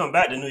he's gonna come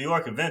back to New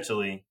York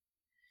eventually.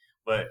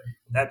 But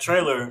that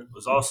trailer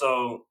was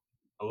also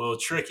a little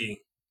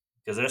tricky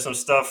because there's some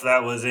stuff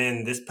that was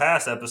in this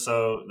past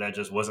episode that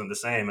just wasn't the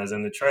same as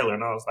in the trailer.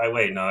 And I was like,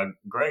 wait, no,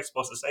 Greg's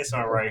supposed to say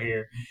something right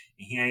here,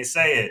 and he ain't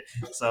say it.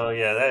 So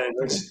yeah,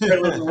 that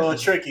trailer's a little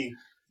tricky.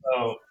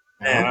 So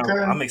man, okay.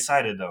 I'm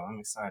excited though. I'm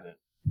excited.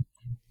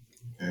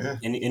 Yeah.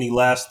 Any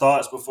last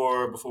thoughts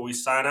before we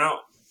sign out?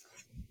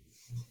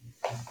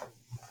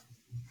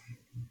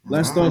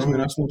 Last thoughts,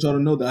 man. I just want y'all to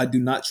know that I do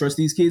not trust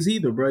these kids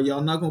either, bro. Y'all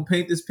not gonna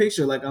paint this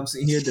picture like I'm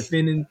sitting here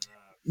defending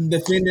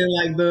defending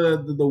like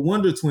the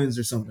Wonder Twins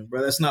or something,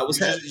 bro. That's not what's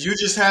happening. You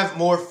just have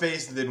more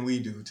faith than we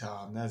do,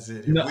 Tom. That's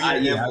it. No, I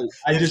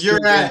If just you're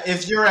think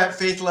if you're at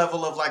faith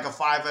level of like a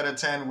 5 out of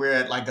 10, we're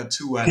at like a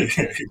 2 out of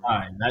 10. all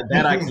right,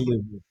 that I can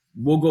live with.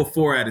 We'll go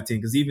 4 out of 10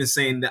 because even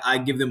saying that I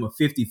give them a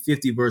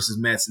 50-50 versus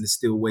Matson is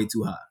still way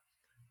too high.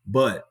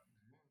 But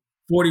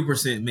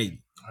 40%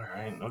 maybe. All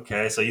right.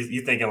 Okay. So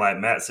you thinking like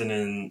Matson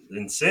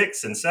in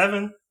 6 and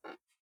 7?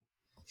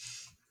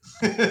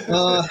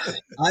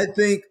 I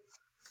think.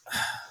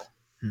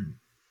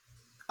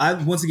 I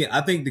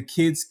think the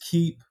kids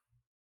keep.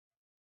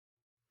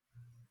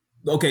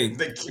 Okay.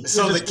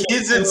 So the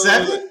kids in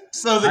 7.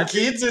 So the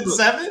kids in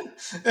 7.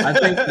 I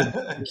think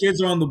the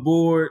kids are on the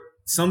board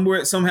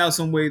somewhere, somehow,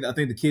 some way. I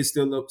think the kids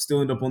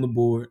still end up on the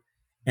board,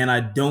 and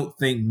I don't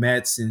think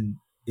Matson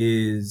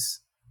is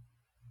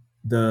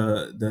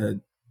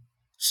the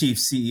chief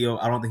CEO.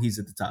 I don't think he's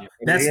at the top.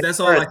 That's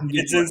all I can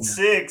give. Kids in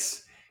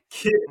 6.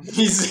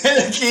 He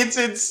said kids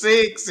in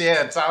 6.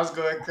 Yeah, Tom's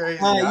going crazy.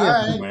 All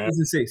right. Kids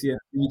in 6. Yeah,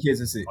 kids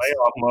in 6.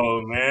 Playoff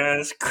mode, man.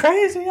 It's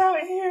crazy out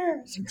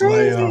here. It's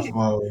crazy. Playoff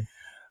mode.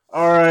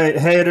 All right,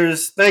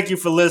 haters. Thank you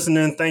for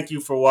listening. Thank you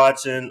for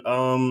watching.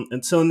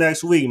 Until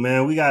next week,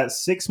 man. We got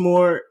 6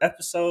 more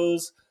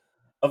episodes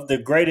of the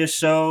greatest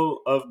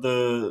show of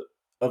the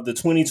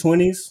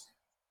 2020s.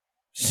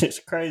 Shit's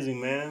crazy,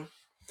 man.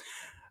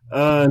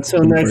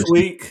 Until next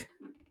week,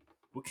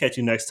 we'll catch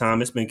you next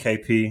time. It's been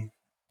KP.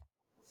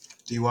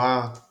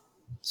 DY.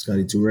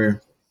 Scotty Too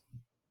Rare.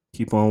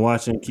 Keep on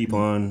watching. Keep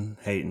on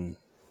hating.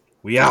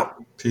 We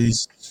out.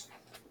 Peace.